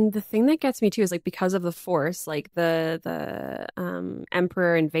do. And the thing that gets me too is like because of the Force, like the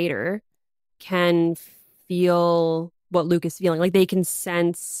Emperor and Vader can feel what Luke is feeling. Like they can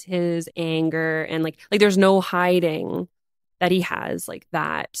sense his anger and like there's no hiding that he has like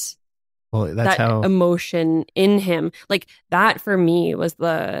that. Well, that's how emotion in him. Like that for me was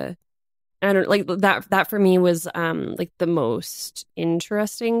that for me was like the most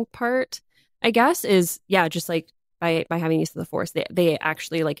interesting part, I guess, is just like by having use of the Force, they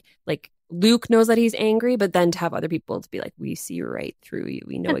actually like Luke knows that he's angry, but then to have other people to be like, we see right through you,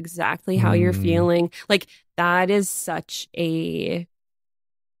 we know exactly how you're feeling. Like that is such a,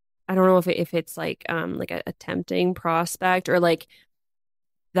 I don't know if it's like a tempting prospect or like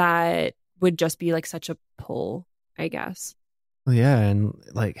that would just be like such a pull, I guess. Well, yeah, and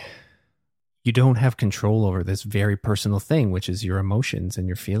like you don't have control over this very personal thing, which is your emotions and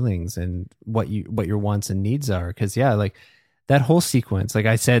your feelings and what your wants and needs are. Because like that whole sequence, like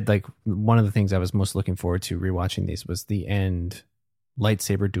I said, like one of the things I was most looking forward to rewatching these was the end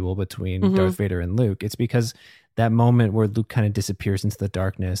lightsaber duel between Darth Vader and Luke. It's because that moment where Luke kind of disappears into the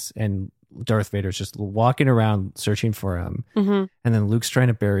darkness and Darth Vader's just walking around searching for him. And then Luke's trying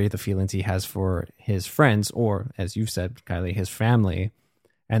to bury the feelings he has for his friends, or as you've said, Kylie, his family.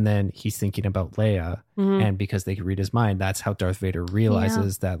 And then he's thinking about Leia. And because they can read his mind, that's how Darth Vader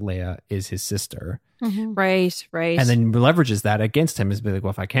realizes that Leia is his sister. Right. And then leverages that against him. Is be like,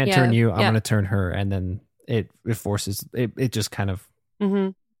 well, if I can't turn you, I'm going to turn her. And then it forces, it just kind of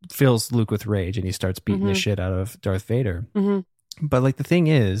fills Luke with rage and he starts beating the shit out of Darth Vader. But like the thing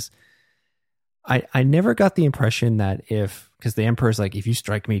is, I never got the impression that because the Emperor's like, if you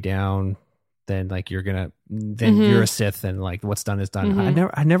strike me down, then like you're a Sith and like what's done is done.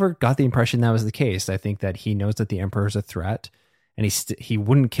 I never got the impression that was the case. I think that he knows that the Emperor's a threat and he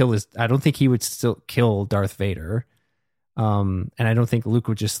wouldn't kill I don't think he would still kill Darth Vader. And I don't think Luke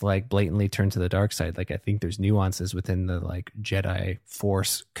would just like blatantly turn to the dark side. Like I think there's nuances within the like Jedi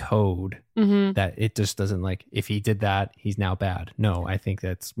Force code that it just doesn't like, if he did that, he's now bad. No, I think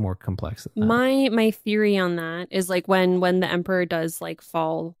that's more complex than that. My theory on that is like when the Emperor does like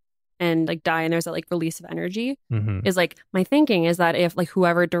fall and like die and there's that like release of energy, is like my thinking is that if like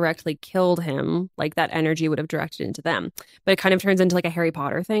whoever directly killed him, like that energy would have directed into them. But it kind of turns into like a Harry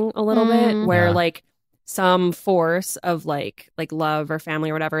Potter thing a little bit where like some force of like love or family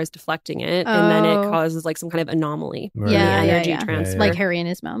or whatever is deflecting it, and then it causes like some kind of anomaly. Right. Energy transfer, like Harry and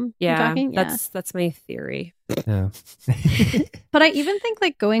his mom. That's my theory. Yeah. But I even think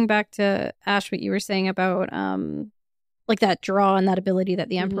like going back to Ash, what you were saying about like that draw and that ability that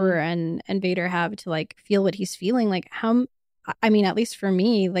the Emperor and Vader have to like feel what he's feeling. Like how, I mean, at least for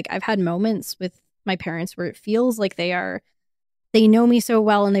me, like I've had moments with my parents where it feels like they know me so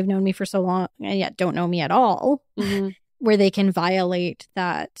well and they've known me for so long and yet don't know me at all, where they can violate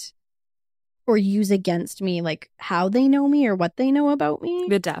that or use against me like how they know me or what they know about me.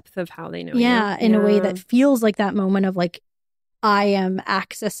 The depth of how they know you. In a way that feels like that moment of like, I am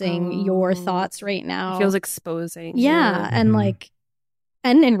accessing your thoughts right now. It feels exposing. Yeah. And like,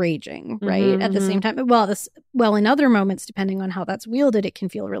 and enraging, right? At the same time. Well, in other moments, depending on how that's wielded, it can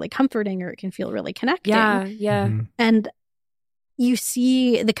feel really comforting or it can feel really connecting. Yeah. And you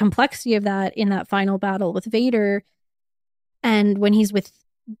see the complexity of that in that final battle with Vader. And when he's with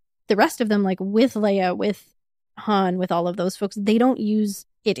the rest of them, like with Leia, with Han, with all of those folks, they don't use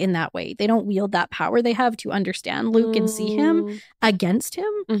it in that way. They don't wield that power they have to understand Luke and see him against him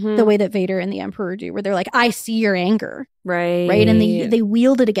the way that Vader and the Emperor do, where they're like, I see your anger. Right. And they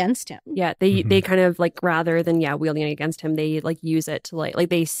wield it against him. Yeah. They kind of like, rather than wielding it against him, they like use it to like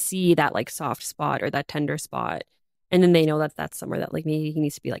they see that like soft spot or that tender spot. And then they know that that's somewhere that like maybe he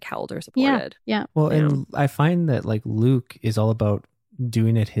needs to be like held or supported. Yeah. Well, and I find that like Luke is all about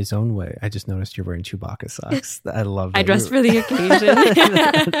doing it his own way. I just noticed you're wearing Chewbacca socks. I love that. I dressed for the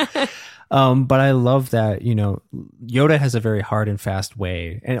occasion. But I love that, you know, Yoda has a very hard and fast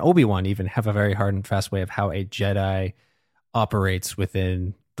way, and Obi-Wan even have a very hard and fast way of how a Jedi operates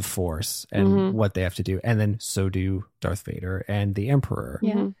within the Force and what they have to do. And then so do Darth Vader and the Emperor.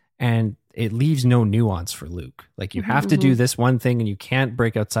 Yeah. And it leaves no nuance for Luke. Like you have to do this one thing and you can't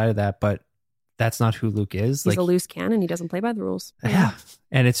break outside of that, but that's not who Luke is. He's a loose cannon. He doesn't play by the rules. Yeah.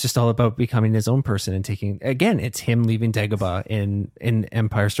 And it's just all about becoming his own person and taking, again, it's him leaving Dagobah in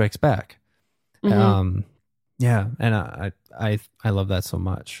Empire Strikes Back. And I love that so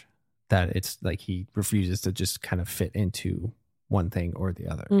much, that it's like he refuses to just kind of fit into one thing or the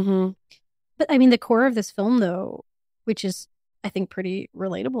other. But I mean, the core of this film, though, which is, I think, pretty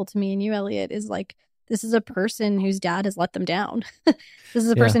relatable to me and you, Elliot, is like, this is a person whose dad has let them down. This is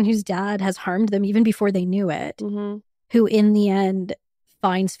a person whose dad has harmed them even before they knew it, who in the end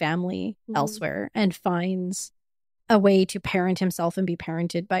finds family elsewhere and finds a way to parent himself and be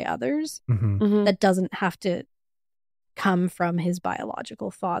parented by others that doesn't have to come from his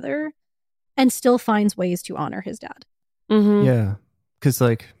biological father, and still finds ways to honor his dad. Yeah. Because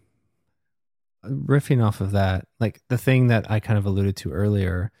like, riffing off of that, like the thing that I kind of alluded to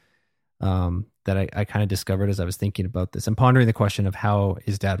earlier, that I kind of discovered as I was thinking about this and pondering the question of how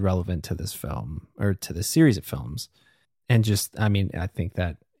is dad relevant to this film or to this series of films. And just, I mean, I think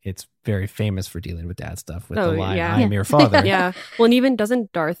that it's very famous for dealing with dad stuff with the line, I am your father. Yeah. Well, and even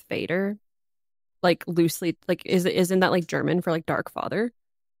doesn't Darth Vader like loosely, like, isn't that like German for like dark father?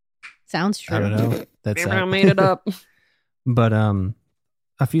 Sounds true. I don't know. Maybe I made it up. But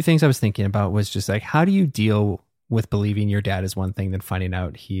a few things I was thinking about was just like, how do you deal with believing your dad is one thing, then finding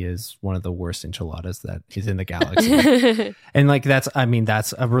out he is one of the worst enchiladas that is in the galaxy? And like, that's a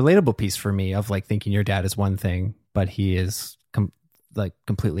relatable piece for me of like thinking your dad is one thing, but he is like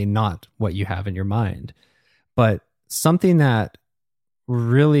completely not what you have in your mind. But something that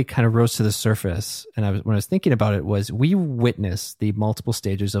really kind of rose to the surface, and when I was thinking about it, was we witness the multiple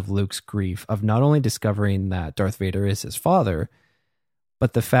stages of Luke's grief of not only discovering that Darth Vader is his father,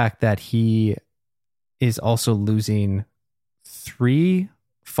 but the fact that he is also losing 3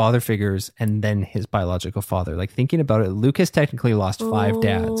 father figures and then his biological father. Like thinking about it, Luke has technically lost 5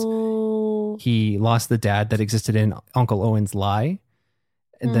 dads. He lost the dad that existed in Uncle Owen's lie.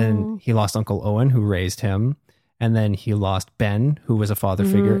 And then he lost Uncle Owen, who raised him. And then he lost Ben, who was a father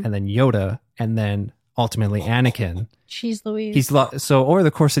figure. And then Yoda. And then ultimately Anakin. Jeez Louise. So over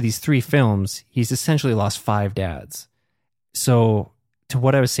the course of these 3 films, he's essentially lost 5 dads. So to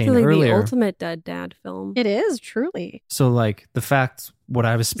what I was saying like earlier, the ultimate dead dad film. It is truly. So like the fact, what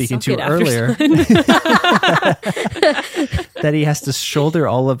I was speaking to earlier, that he has to shoulder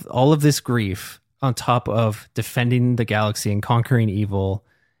all of this grief on top of defending the galaxy and conquering evil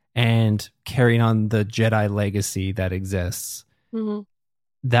and carrying on the Jedi legacy that exists. Mm-hmm.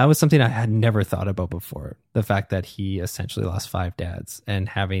 That was something I had never thought about before. The fact that he essentially lost 5 dads and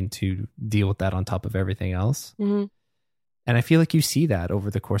having to deal with that on top of everything else. Mm-hmm. And I feel like you see that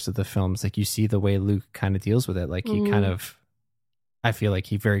over the course of the films. Like you see the way Luke kind of deals with it. Like he kind of, I feel like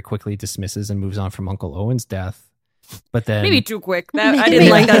he very quickly dismisses and moves on from Uncle Owen's death. But then maybe too quick. That I didn't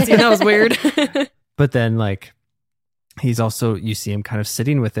like that scene. That was weird. But then like he's also, you see him kind of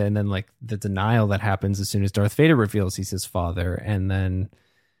sitting with it, and then like the denial that happens as soon as Darth Vader reveals he's his father, and then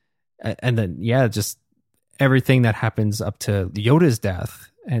yeah, just everything that happens up to Yoda's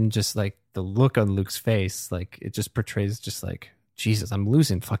death, and just like the look on Luke's face, like it just portrays just like, Jesus, I'm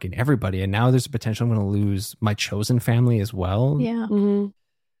losing fucking everybody, and now there's a potential I'm going to lose my chosen family as well. Yeah. Mm-hmm.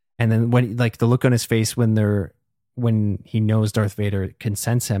 And then when like the look on his face when he knows Darth Vader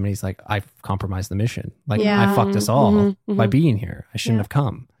consents him, and he's like, I've compromised the mission. Like I fucked us all by being here. I shouldn't have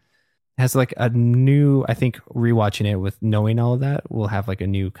come. It has like a new, I think rewatching it with knowing all of that will have like a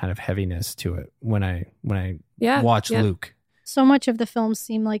new kind of heaviness to it when I watch Luke. So much of the films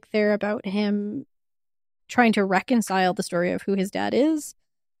seem like they're about him trying to reconcile the story of who his dad is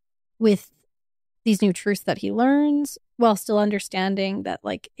with these new truths that he learns, while still understanding that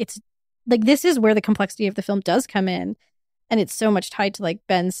like it's like this is where the complexity of the film does come in, and it's so much tied to like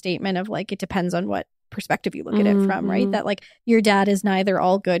Ben's statement of like it depends on what perspective you look at it from, right? That like your dad is neither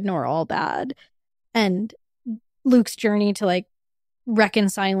all good nor all bad, and Luke's journey to like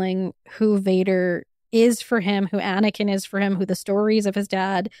reconciling who Vader is for him, who Anakin is for him, who the stories of his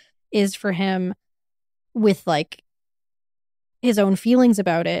dad is for him, with like his own feelings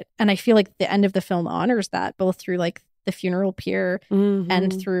about it. And I feel like the end of the film honors that, both through like the funeral pyre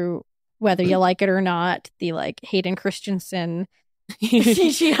and through, whether you like it or not, the like Hayden Christensen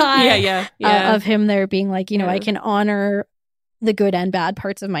CGI of him there being like, you know, I can honor the good and bad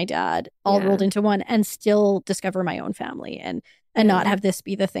parts of my dad all rolled into one and still discover my own family and not have this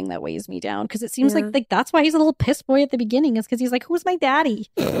be the thing that weighs me down. Because it seems like that's why he's a little piss boy at the beginning, is because he's like, who's my daddy?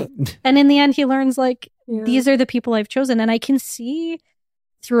 And in the end he learns like these are the people I've chosen. And I can see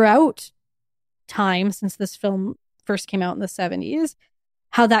throughout time since this film first came out in the 70s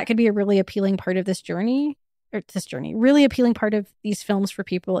how that could be a really appealing part of this journey. Really appealing part of these films for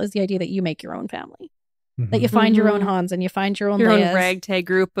people is the idea that you make your own family. That you find your own Hans and you find your own ragtag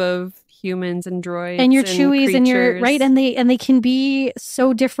group of humans and droids and your Chewies and your right, and they can be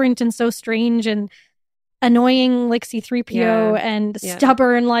so different and so strange and annoying like C-3PO and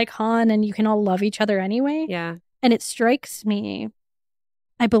stubborn like Han, and you can all love each other anyway. Yeah. And it strikes me,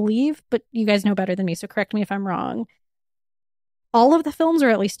 I believe, but you guys know better than me, so correct me if I'm wrong. All of the films, or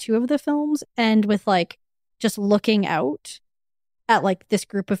at least 2 of the films, end with like just looking out at like this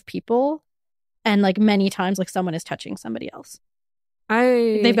group of people, and like many times like someone is touching somebody else.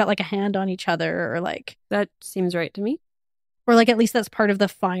 They've got like a hand on each other, or like that seems right to me. Or like at least that's part of the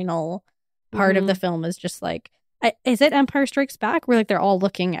final part of the film, is just like, is it Empire Strikes Back, where like they're all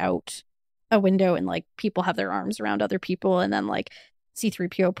looking out a window and like people have their arms around other people, and then like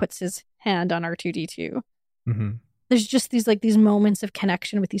C-3PO puts his hand on R2-D2. There's just these moments of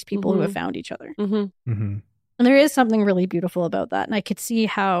connection with these people who have found each other. And there is something really beautiful about that. And I could see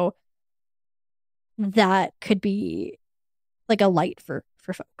how that could be like a light for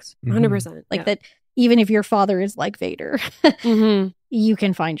folks. 100%. Like that even if your father is like Vader, you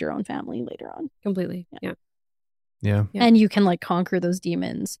can find your own family later on. Completely. Yeah. And you can like conquer those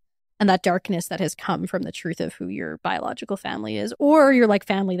demons and that darkness that has come from the truth of who your biological family is, or your like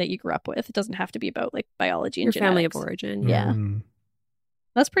family that you grew up with. It doesn't have to be about like biology and your genetics. Family of origin. Yeah.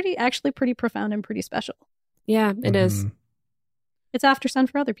 That's actually pretty profound and pretty special. Yeah, it is. It's After Sun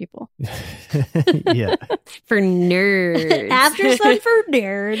for other people. Yeah. For nerds. After Sun for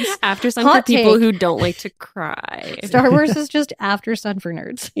nerds. After Sun for people who don't like to cry. Star Wars is just After Sun for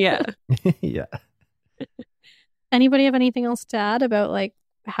nerds. Yeah. Yeah. Anybody have anything else to add about like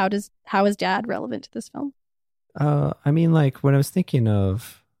how is dad relevant to this film? I mean, like when I was thinking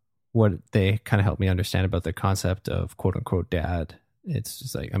of what they kind of helped me understand about the concept of quote unquote dad, it's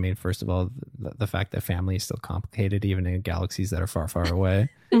just like, I mean, first of all, the fact that family is still complicated, even in galaxies that are far, far away.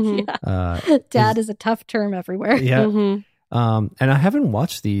 Dad is a tough term everywhere. Yeah. And I haven't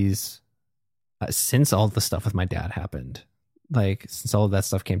watched these since all the stuff with my dad happened. Like since all of that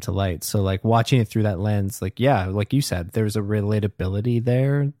stuff came to light. So like watching it through that lens, like, yeah, like you said, there's a relatability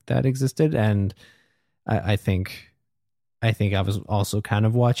there that existed. And I think I was also kind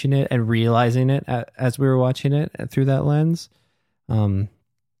of watching it and realizing it as we were watching it through that lens. And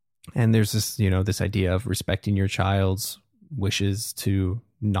there's this, this idea of respecting your child's wishes to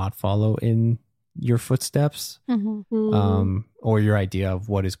not follow in your footsteps, or your idea of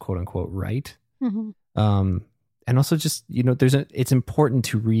what is quote unquote right. And also just, it's important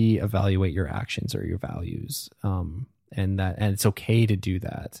to reevaluate your actions or your values. And it's okay to do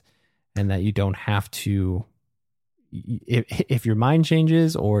that. And that you don't have to, if your mind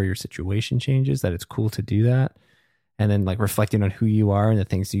changes or your situation changes, that it's cool to do that. And then like reflecting on who you are and the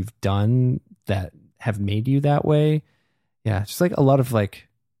things you've done that have made you that way. Yeah. Just like a lot of like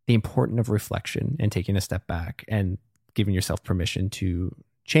the importance of reflection and taking a step back and giving yourself permission to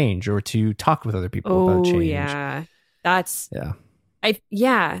change or to talk with other people about change. Yeah. That's,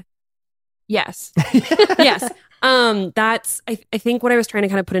 yeah. Yes. Yes. That's, I think what I was trying to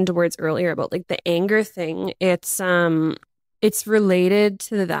kind of put into words earlier about like the anger thing, it's related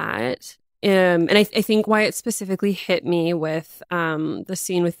to that. And I think why it specifically hit me with, the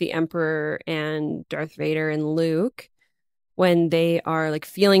scene with the Emperor and Darth Vader and Luke, when they are like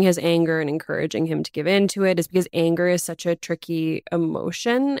feeling his anger and encouraging him to give into it, is because anger is such a tricky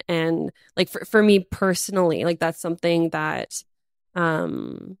emotion. And like for me personally, like that's something that,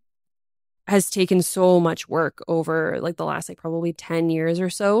 has taken so much work over like the last like probably 10 years or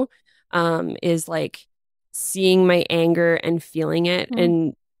so, is like seeing my anger and feeling it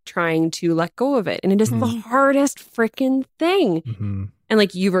and trying to let go of it. And it is the hardest freaking thing. And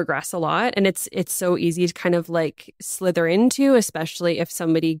like you regress a lot, and it's so easy to kind of like slither into, especially if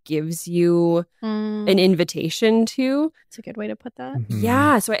somebody gives you an invitation to. It's a good way to put that.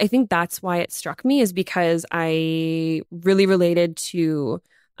 Yeah. So I think that's why it struck me, is because I really related to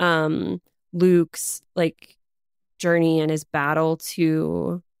Luke's like journey and his battle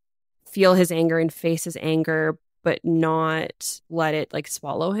to feel his anger and face his anger, but not let it like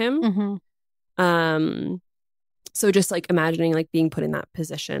swallow him. So just like imagining like being put in that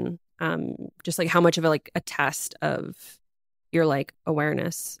position, just like how much of a test of your like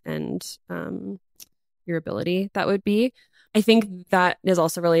awareness and your ability that would be. I think that is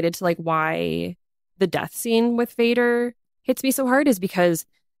also related to like why the death scene with Vader hits me so hard, is because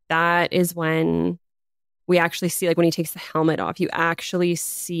that is when we actually see, like when he takes the helmet off, you actually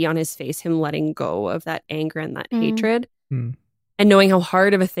see on his face him letting go of that anger and that hatred, and knowing how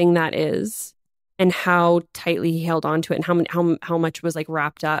hard of a thing that is, and how tightly he held on to it, and how much was like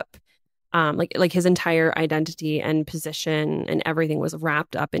wrapped up, like his entire identity and position and everything was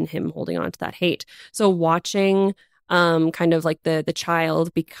wrapped up in him holding on to that hate. So watching kind of like the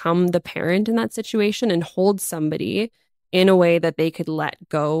child become the parent in that situation and hold somebody in a way that they could let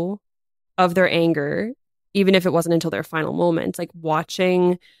go of their anger, even if it wasn't until their final moments. Like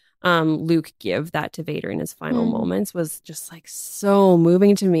watching Luke give that to Vader in his final moments was just like so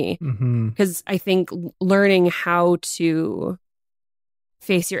moving to me, because I think learning how to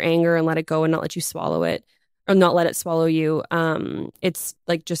face your anger and let it go and not let you swallow it, or not let it swallow you, it's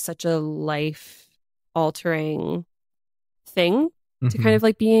like just such a life altering thing to kind of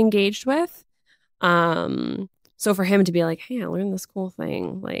like be engaged with. So for him to be like, hey, I learned this cool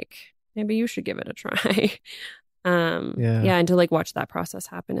thing, like maybe you should give it a try. And to like watch that process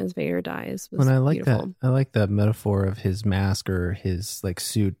happen as Vader dies was beautiful. I like that metaphor of his mask or his like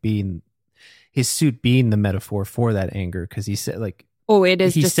suit being the metaphor for that anger, because he said like, oh, it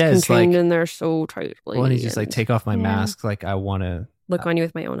is just contained in there so tightly. Well, and he's just like, take off my mask, like I want to look on you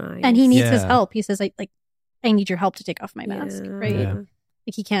with my own eyes. And he needs his help. He says like I need your help to take off my mask, right? Yeah.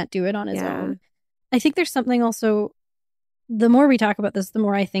 Like he can't do it on his own. I think there's something also, the more we talk about this, the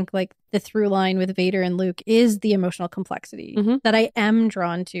more I think like the through line with Vader and Luke is the emotional complexity that I am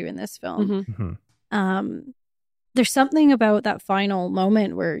drawn to in this film. There's something about that final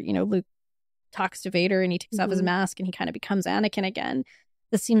moment where, Luke talks to Vader and he takes off his mask and he kind of becomes Anakin again.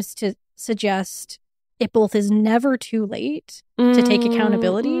 That seems to suggest it both is never too late to take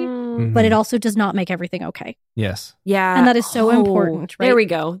accountability, but it also does not make everything okay. Yes. Yeah. And that is so important, right? There we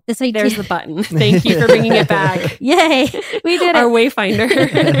go. This idea. There's the button. Thank you for bringing it back. Yay. We did Our it.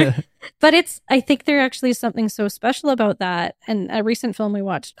 Wayfinder. But I think there actually is something so special about that. And a recent film we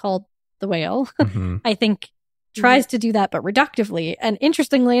watched called The Whale, I think tries to do that, but reductively. And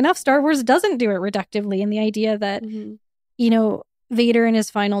interestingly enough, Star Wars doesn't do it reductively, in the idea that, Vader in his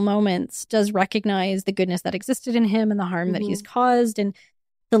final moments does recognize the goodness that existed in him and the harm that he's caused, and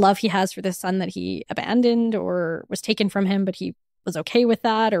the love he has for the son that he abandoned or was taken from him, but he was okay with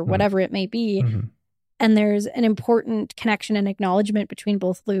that, or whatever it may be. And there's an important connection and acknowledgement between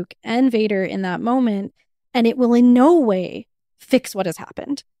both Luke and Vader in that moment. And it will in no way fix what has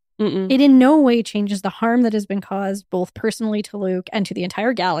happened. It in no way changes the harm that has been caused both personally to Luke and to the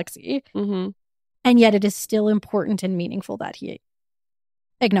entire galaxy. And yet it is still important and meaningful that he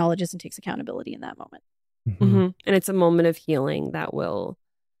acknowledges and takes accountability in that moment. And it's a moment of healing that will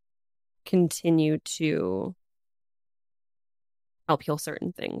continue to help heal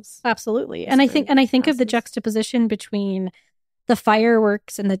certain things. Absolutely. And I think of the juxtaposition between the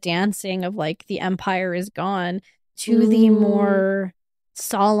fireworks and the dancing of like the Empire is gone to the more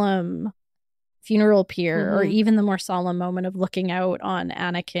solemn funeral pyre, or even the more solemn moment of looking out on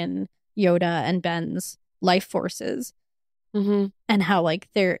Anakin, Yoda, and Ben's life forces, and how like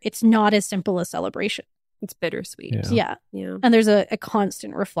it's not as simple a celebration. It's bittersweet. Yeah. And there's a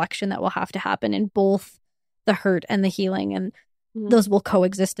constant reflection that will have to happen in both the hurt and the healing, and those will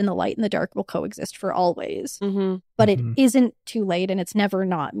coexist, in the light and the dark will coexist for always. But it isn't too late, and it's never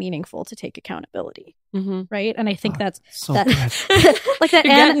not meaningful to take accountability. Right. And I think that's so that, like that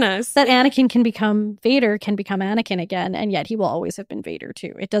Anakin can become Vader, can become Anakin again, and yet he will always have been Vader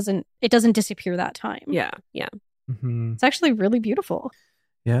too. It doesn't disappear that time. Yeah. It's actually really beautiful.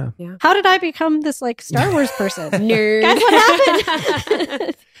 Yeah. How did I become this like Star Wars person? Nerd. Guys, what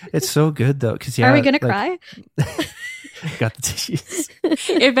happened? It's so good though, because are we gonna cry? Got the tissues.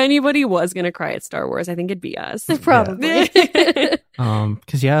 If anybody was gonna cry at Star Wars, I think it'd be us. Probably.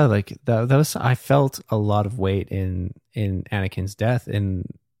 Because like that was, I felt a lot of weight in Anakin's death, and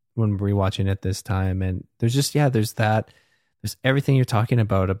when rewatching it this time, and there's just there's everything you're talking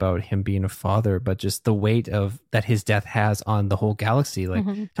about him being a father, but just the weight of that his death has on the whole galaxy.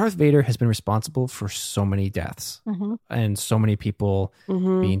 Like Darth Vader has been responsible for so many deaths and so many people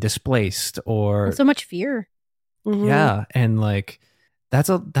being displaced, or and so much fear. Yeah, and like that's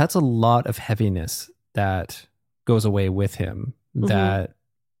a lot of heaviness that goes away with him. That,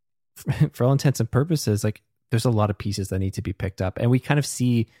 for all intents and purposes, like there's a lot of pieces that need to be picked up, and we kind of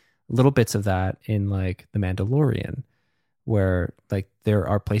see little bits of that in like The Mandalorian, where like there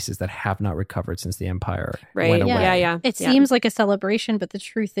are places that have not recovered since the Empire went away. Yeah. It seems like a celebration, but the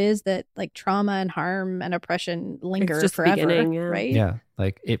truth is that like trauma and harm and oppression linger forever. Right? Yeah,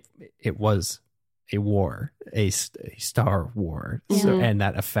 like it was a war, a star war, so, and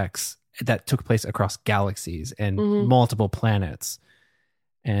that took place across galaxies and multiple planets,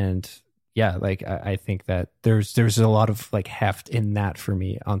 and like I think that there's a lot of like heft in that for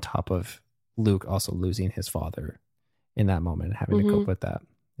me, on top of Luke also losing his father in that moment and having to cope with that.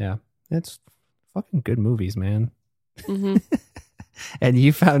 Yeah, it's fucking good movies, man. And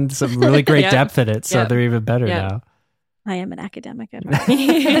you found some really great depth in it, so they're even better now. I am an academic at heart. I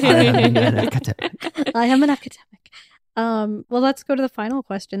am an academic. Well, let's go to the final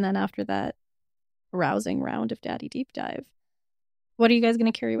question then after that rousing round of Daddy Deep Dive. What are you guys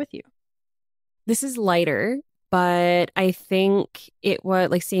going to carry with you? This is lighter, but I think it was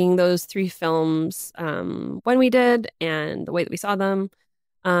like seeing those 3 films when we did, and the way that we saw them,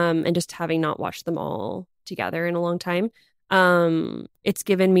 and just having not watched them all together in a long time. It's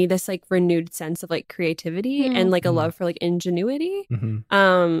given me this like renewed sense of like creativity and like a love for like ingenuity.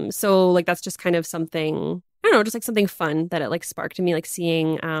 So like that's just kind of something, I don't know, just like something fun that it like sparked in me, like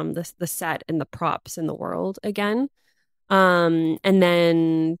seeing the set and the props in the world again. And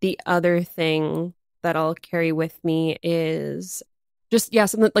then the other thing that I'll carry with me is just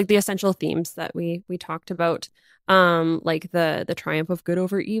something like the essential themes that we talked about, like the triumph of good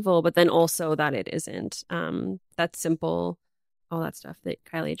over evil, but then also that it isn't that simple, all that stuff that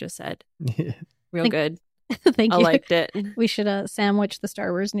Kylie just said. Real good. Thank you. I liked it. We should sandwich the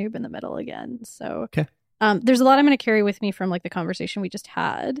Star Wars noob in the middle again. So okay. There's a lot I'm going to carry with me from like the conversation we just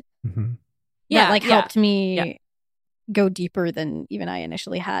had. That helped me go deeper than even I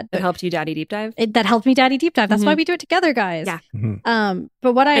initially had. That helped you Daddy Deep Dive? That helped me Daddy Deep Dive. That's why we do it together, guys. Yeah.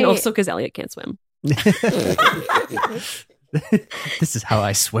 But what and also because Elliot can't swim. This is how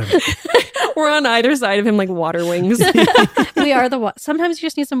I swim. We're on either side of him like water wings. We are sometimes you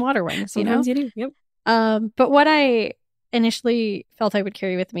just need some water wings. Sometimes you do. Yep. But what I initially felt I would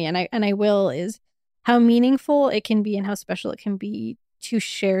carry with me, and I will, is how meaningful it can be and how special it can be to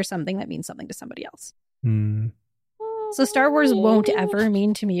share something that means something to somebody else. So Star Wars won't ever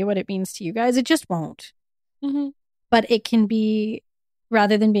mean to me what it means to you guys. It just won't. But it can be,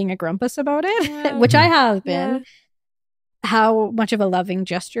 rather than being a grumpus about it, which I have been, how much of a loving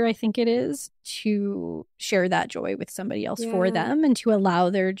gesture I think it is to share that joy with somebody else for them, and to allow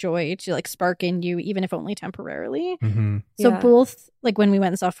their joy to like spark in you, even if only temporarily. So both like when we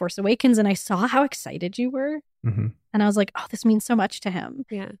went and saw Force Awakens and I saw how excited you were, and I was like, oh, this means so much to him.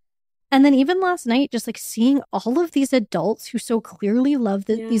 And then even last night, just like seeing all of these adults who so clearly love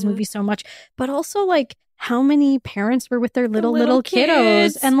these movies so much, but also like how many parents were with their little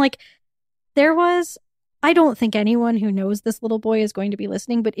kiddos. And like there was, I don't think anyone who knows this little boy is going to be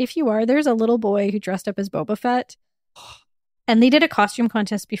listening, but if you are, there's a little boy who dressed up as Boba Fett. And they did a costume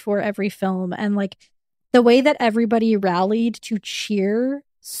contest before every film. And like the way that everybody rallied to cheer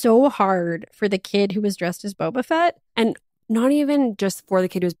so hard for the kid who was dressed as Boba Fett. And not even just for the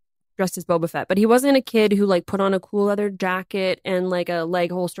kid who was dressed as Boba Fett, but he wasn't a kid who like put on a cool leather jacket and like a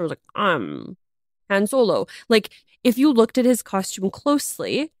leg holster, was like, I'm Han Solo. Like, if you looked at his costume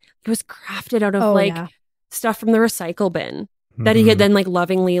closely, it was crafted out of stuff from the recycle bin that he had then like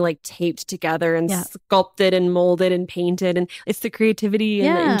lovingly like taped together and sculpted and molded and painted. And it's the creativity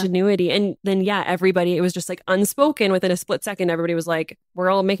and the ingenuity. And then, everybody, it was just like unspoken within a split second. Everybody was like, we're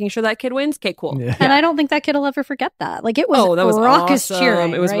all making sure that kid wins. Okay, cool. Yeah. And I don't think that kid will ever forget that. Like, it was that was raucous awesome.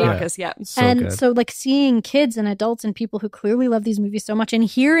 Cheering. It was right? raucous, yeah. So like seeing kids and adults and people who clearly love these movies so much and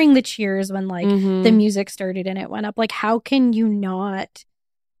hearing the cheers when like the music started and it went up, like, how can you not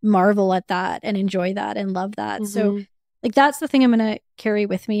marvel at that and enjoy that and love that? So like, that's the thing I'm going to carry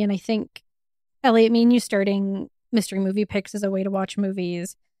with me. And I think, Elliot, me and you starting Mystery Movie Picks as a way to watch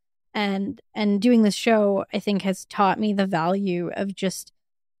movies and doing this show, I think, has taught me the value of just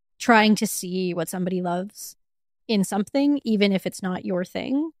trying to see what somebody loves in something, even if it's not your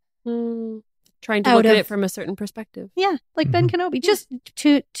thing. Trying to look at it from a certain perspective. Yeah, like Ben Kenobi. Just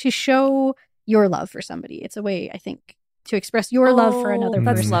to show your love for somebody. It's a way, I think, to express your love for another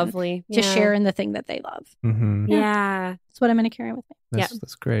person. That's lovely. To share in the thing that they love. Yeah. That's what I'm going to carry with me.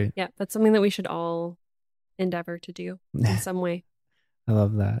 That's great. Yeah, that's something that we should all endeavor to do in some way. I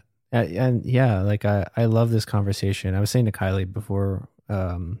love that. And like I love this conversation. I was saying to Kylie before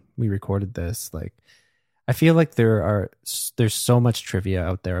we recorded this, like, I feel like there's so much trivia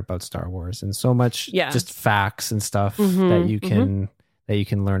out there about Star Wars and so much just facts and stuff that you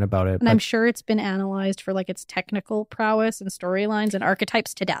can learn about it. And I'm sure it's been analyzed for like its technical prowess and storylines and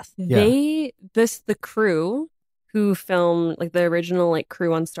archetypes to death. The crew who filmed like the original like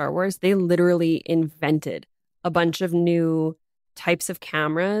crew on Star Wars, they literally invented a bunch of new types of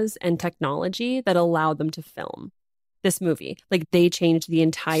cameras and technology that allowed them to film this movie. Like, they changed the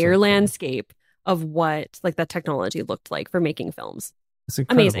entire landscape of what like that technology looked like for making films. It's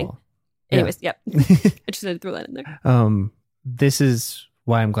incredible. Amazing. Anyways, I just had to throw that in there. This is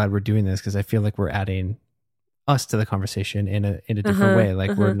why I'm glad we're doing this, because I feel like we're adding us to the conversation in a different way.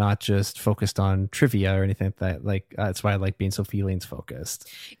 Like, we're not just focused on trivia or anything like that. Like, that's why I like being so feelings focused.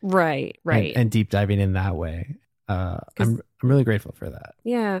 Right. And deep diving in that way. I'm really grateful for that.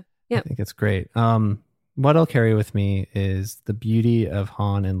 Yeah. I think it's great. What I'll carry with me is the beauty of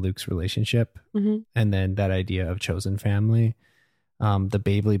Han and Luke's relationship, and then that idea of chosen family. The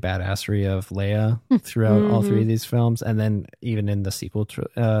baby badassery of Leia throughout all three of these films, and then even in the sequel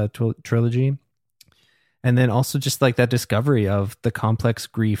trilogy. And then also just like that discovery of the complex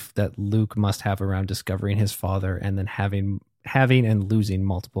grief that Luke must have around discovering his father, and then having and losing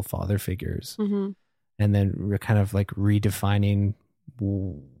multiple father figures. And then we're kind of like redefining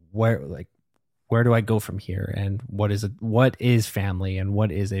where do I go from here, and what is family, and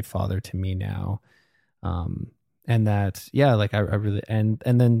what is a father to me now. And that, like I really, and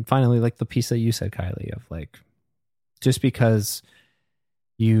then finally, like the piece that you said, Kylie, of like, just because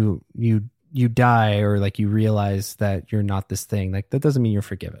you die, or like you realize that you're not this thing, like that doesn't mean you're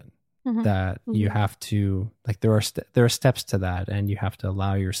forgiven. That you have to, like, there are steps to that, and you have to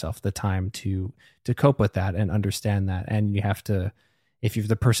allow yourself the time to cope with that and understand that. And you have to, if you're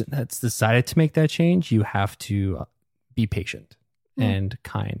the person that's decided to make that change, you have to be patient and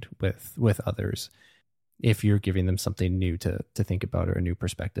kind with others. If you're giving them something new to think about, or a new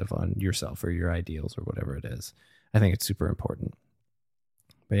perspective on yourself or your ideals or whatever it is, I think it's super important.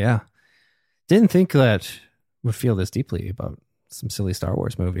 But didn't think that would feel this deeply about some silly Star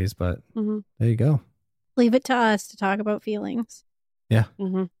Wars movies, but there you go. Leave it to us to talk about feelings. Yeah.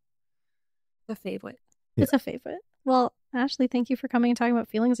 A favorite. Yeah. It's a favorite. Well, Ashley, thank you for coming and talking about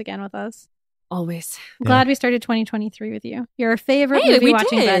feelings again with us. Always. I'm glad we started 2023 with you. You're our favorite movie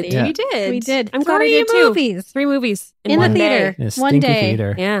watching buddy. Yeah. We did. I'm glad I did too. 3 movies in the theater. One day.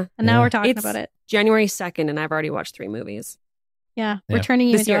 Theater. Yeah. And now we're talking about it. January 2nd, and I've already watched 3 movies. Yeah. We're turning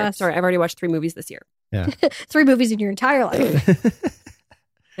you this into year. us. Sorry, I've already watched 3 movies this year. Yeah. 3 movies in your entire life.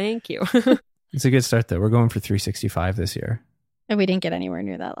 Thank you. It's a good start, though. We're going for 365 this year. And we didn't get anywhere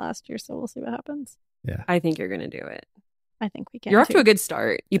near that last year, so we'll see what happens. Yeah. I think you're going to do it. I think we can. You're off to a good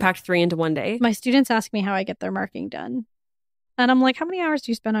start. You packed 3 into one day. My students ask me how I get their marking done. And I'm like, how many hours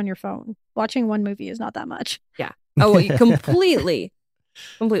do you spend on your phone? Watching one movie is not that much. Yeah. Oh, completely.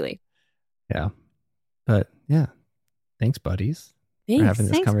 Completely. Yeah. But thanks, buddies. Thanks. For having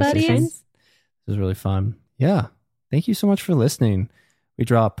this conversation. Buddies. This was really fun. Yeah. Thank you so much for listening. We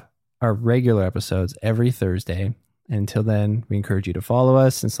drop our regular episodes every Thursday. Until then, we encourage you to follow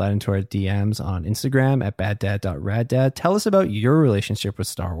us and slide into our DMs on Instagram at baddad.raddad. Tell us about your relationship with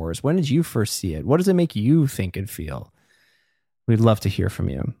Star Wars. When did you first see it? What does it make you think and feel? We'd love to hear from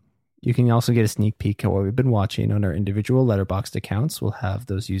you. You can also get a sneak peek at what we've been watching on our individual Letterboxd accounts. We'll have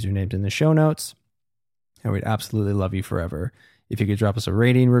those usernames in the show notes. And we'd absolutely love you forever if you could drop us a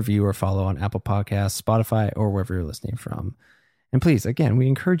rating, review, or follow on Apple Podcasts, Spotify, or wherever you're listening from. And please, again, we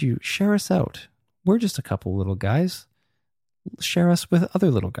encourage you, share us out. We're just a couple little guys. Share us with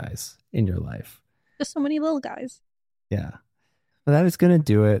other little guys in your life. Just so many little guys. Yeah. Well, that is going to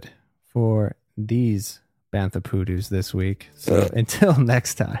do it for these Bantha Poodoos this week. So until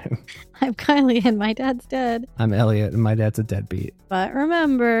next time. I'm Kylie and my dad's dead. I'm Elliot and my dad's a deadbeat. But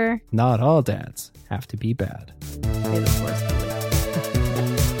remember, not all dads have to be bad. May the Force be with you.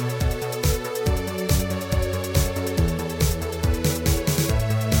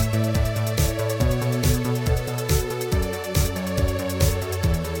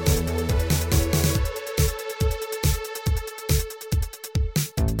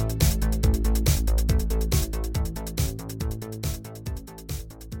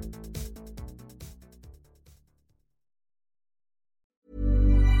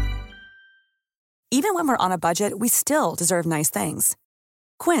 Even when we're on a budget, we still deserve nice things.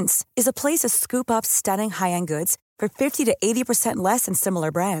 Quince is a place to scoop up stunning high-end goods for 50 to 80% less than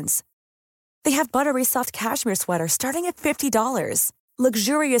similar brands. They have buttery soft cashmere sweaters starting at $50,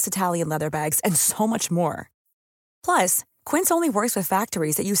 luxurious Italian leather bags, and so much more. Plus, Quince only works with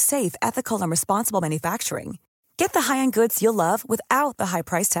factories that use safe, ethical, and responsible manufacturing. Get the high-end goods you'll love without the high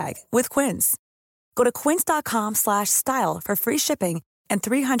price tag with Quince. Go to quince.com/style for free shipping and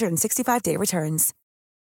 365-day returns.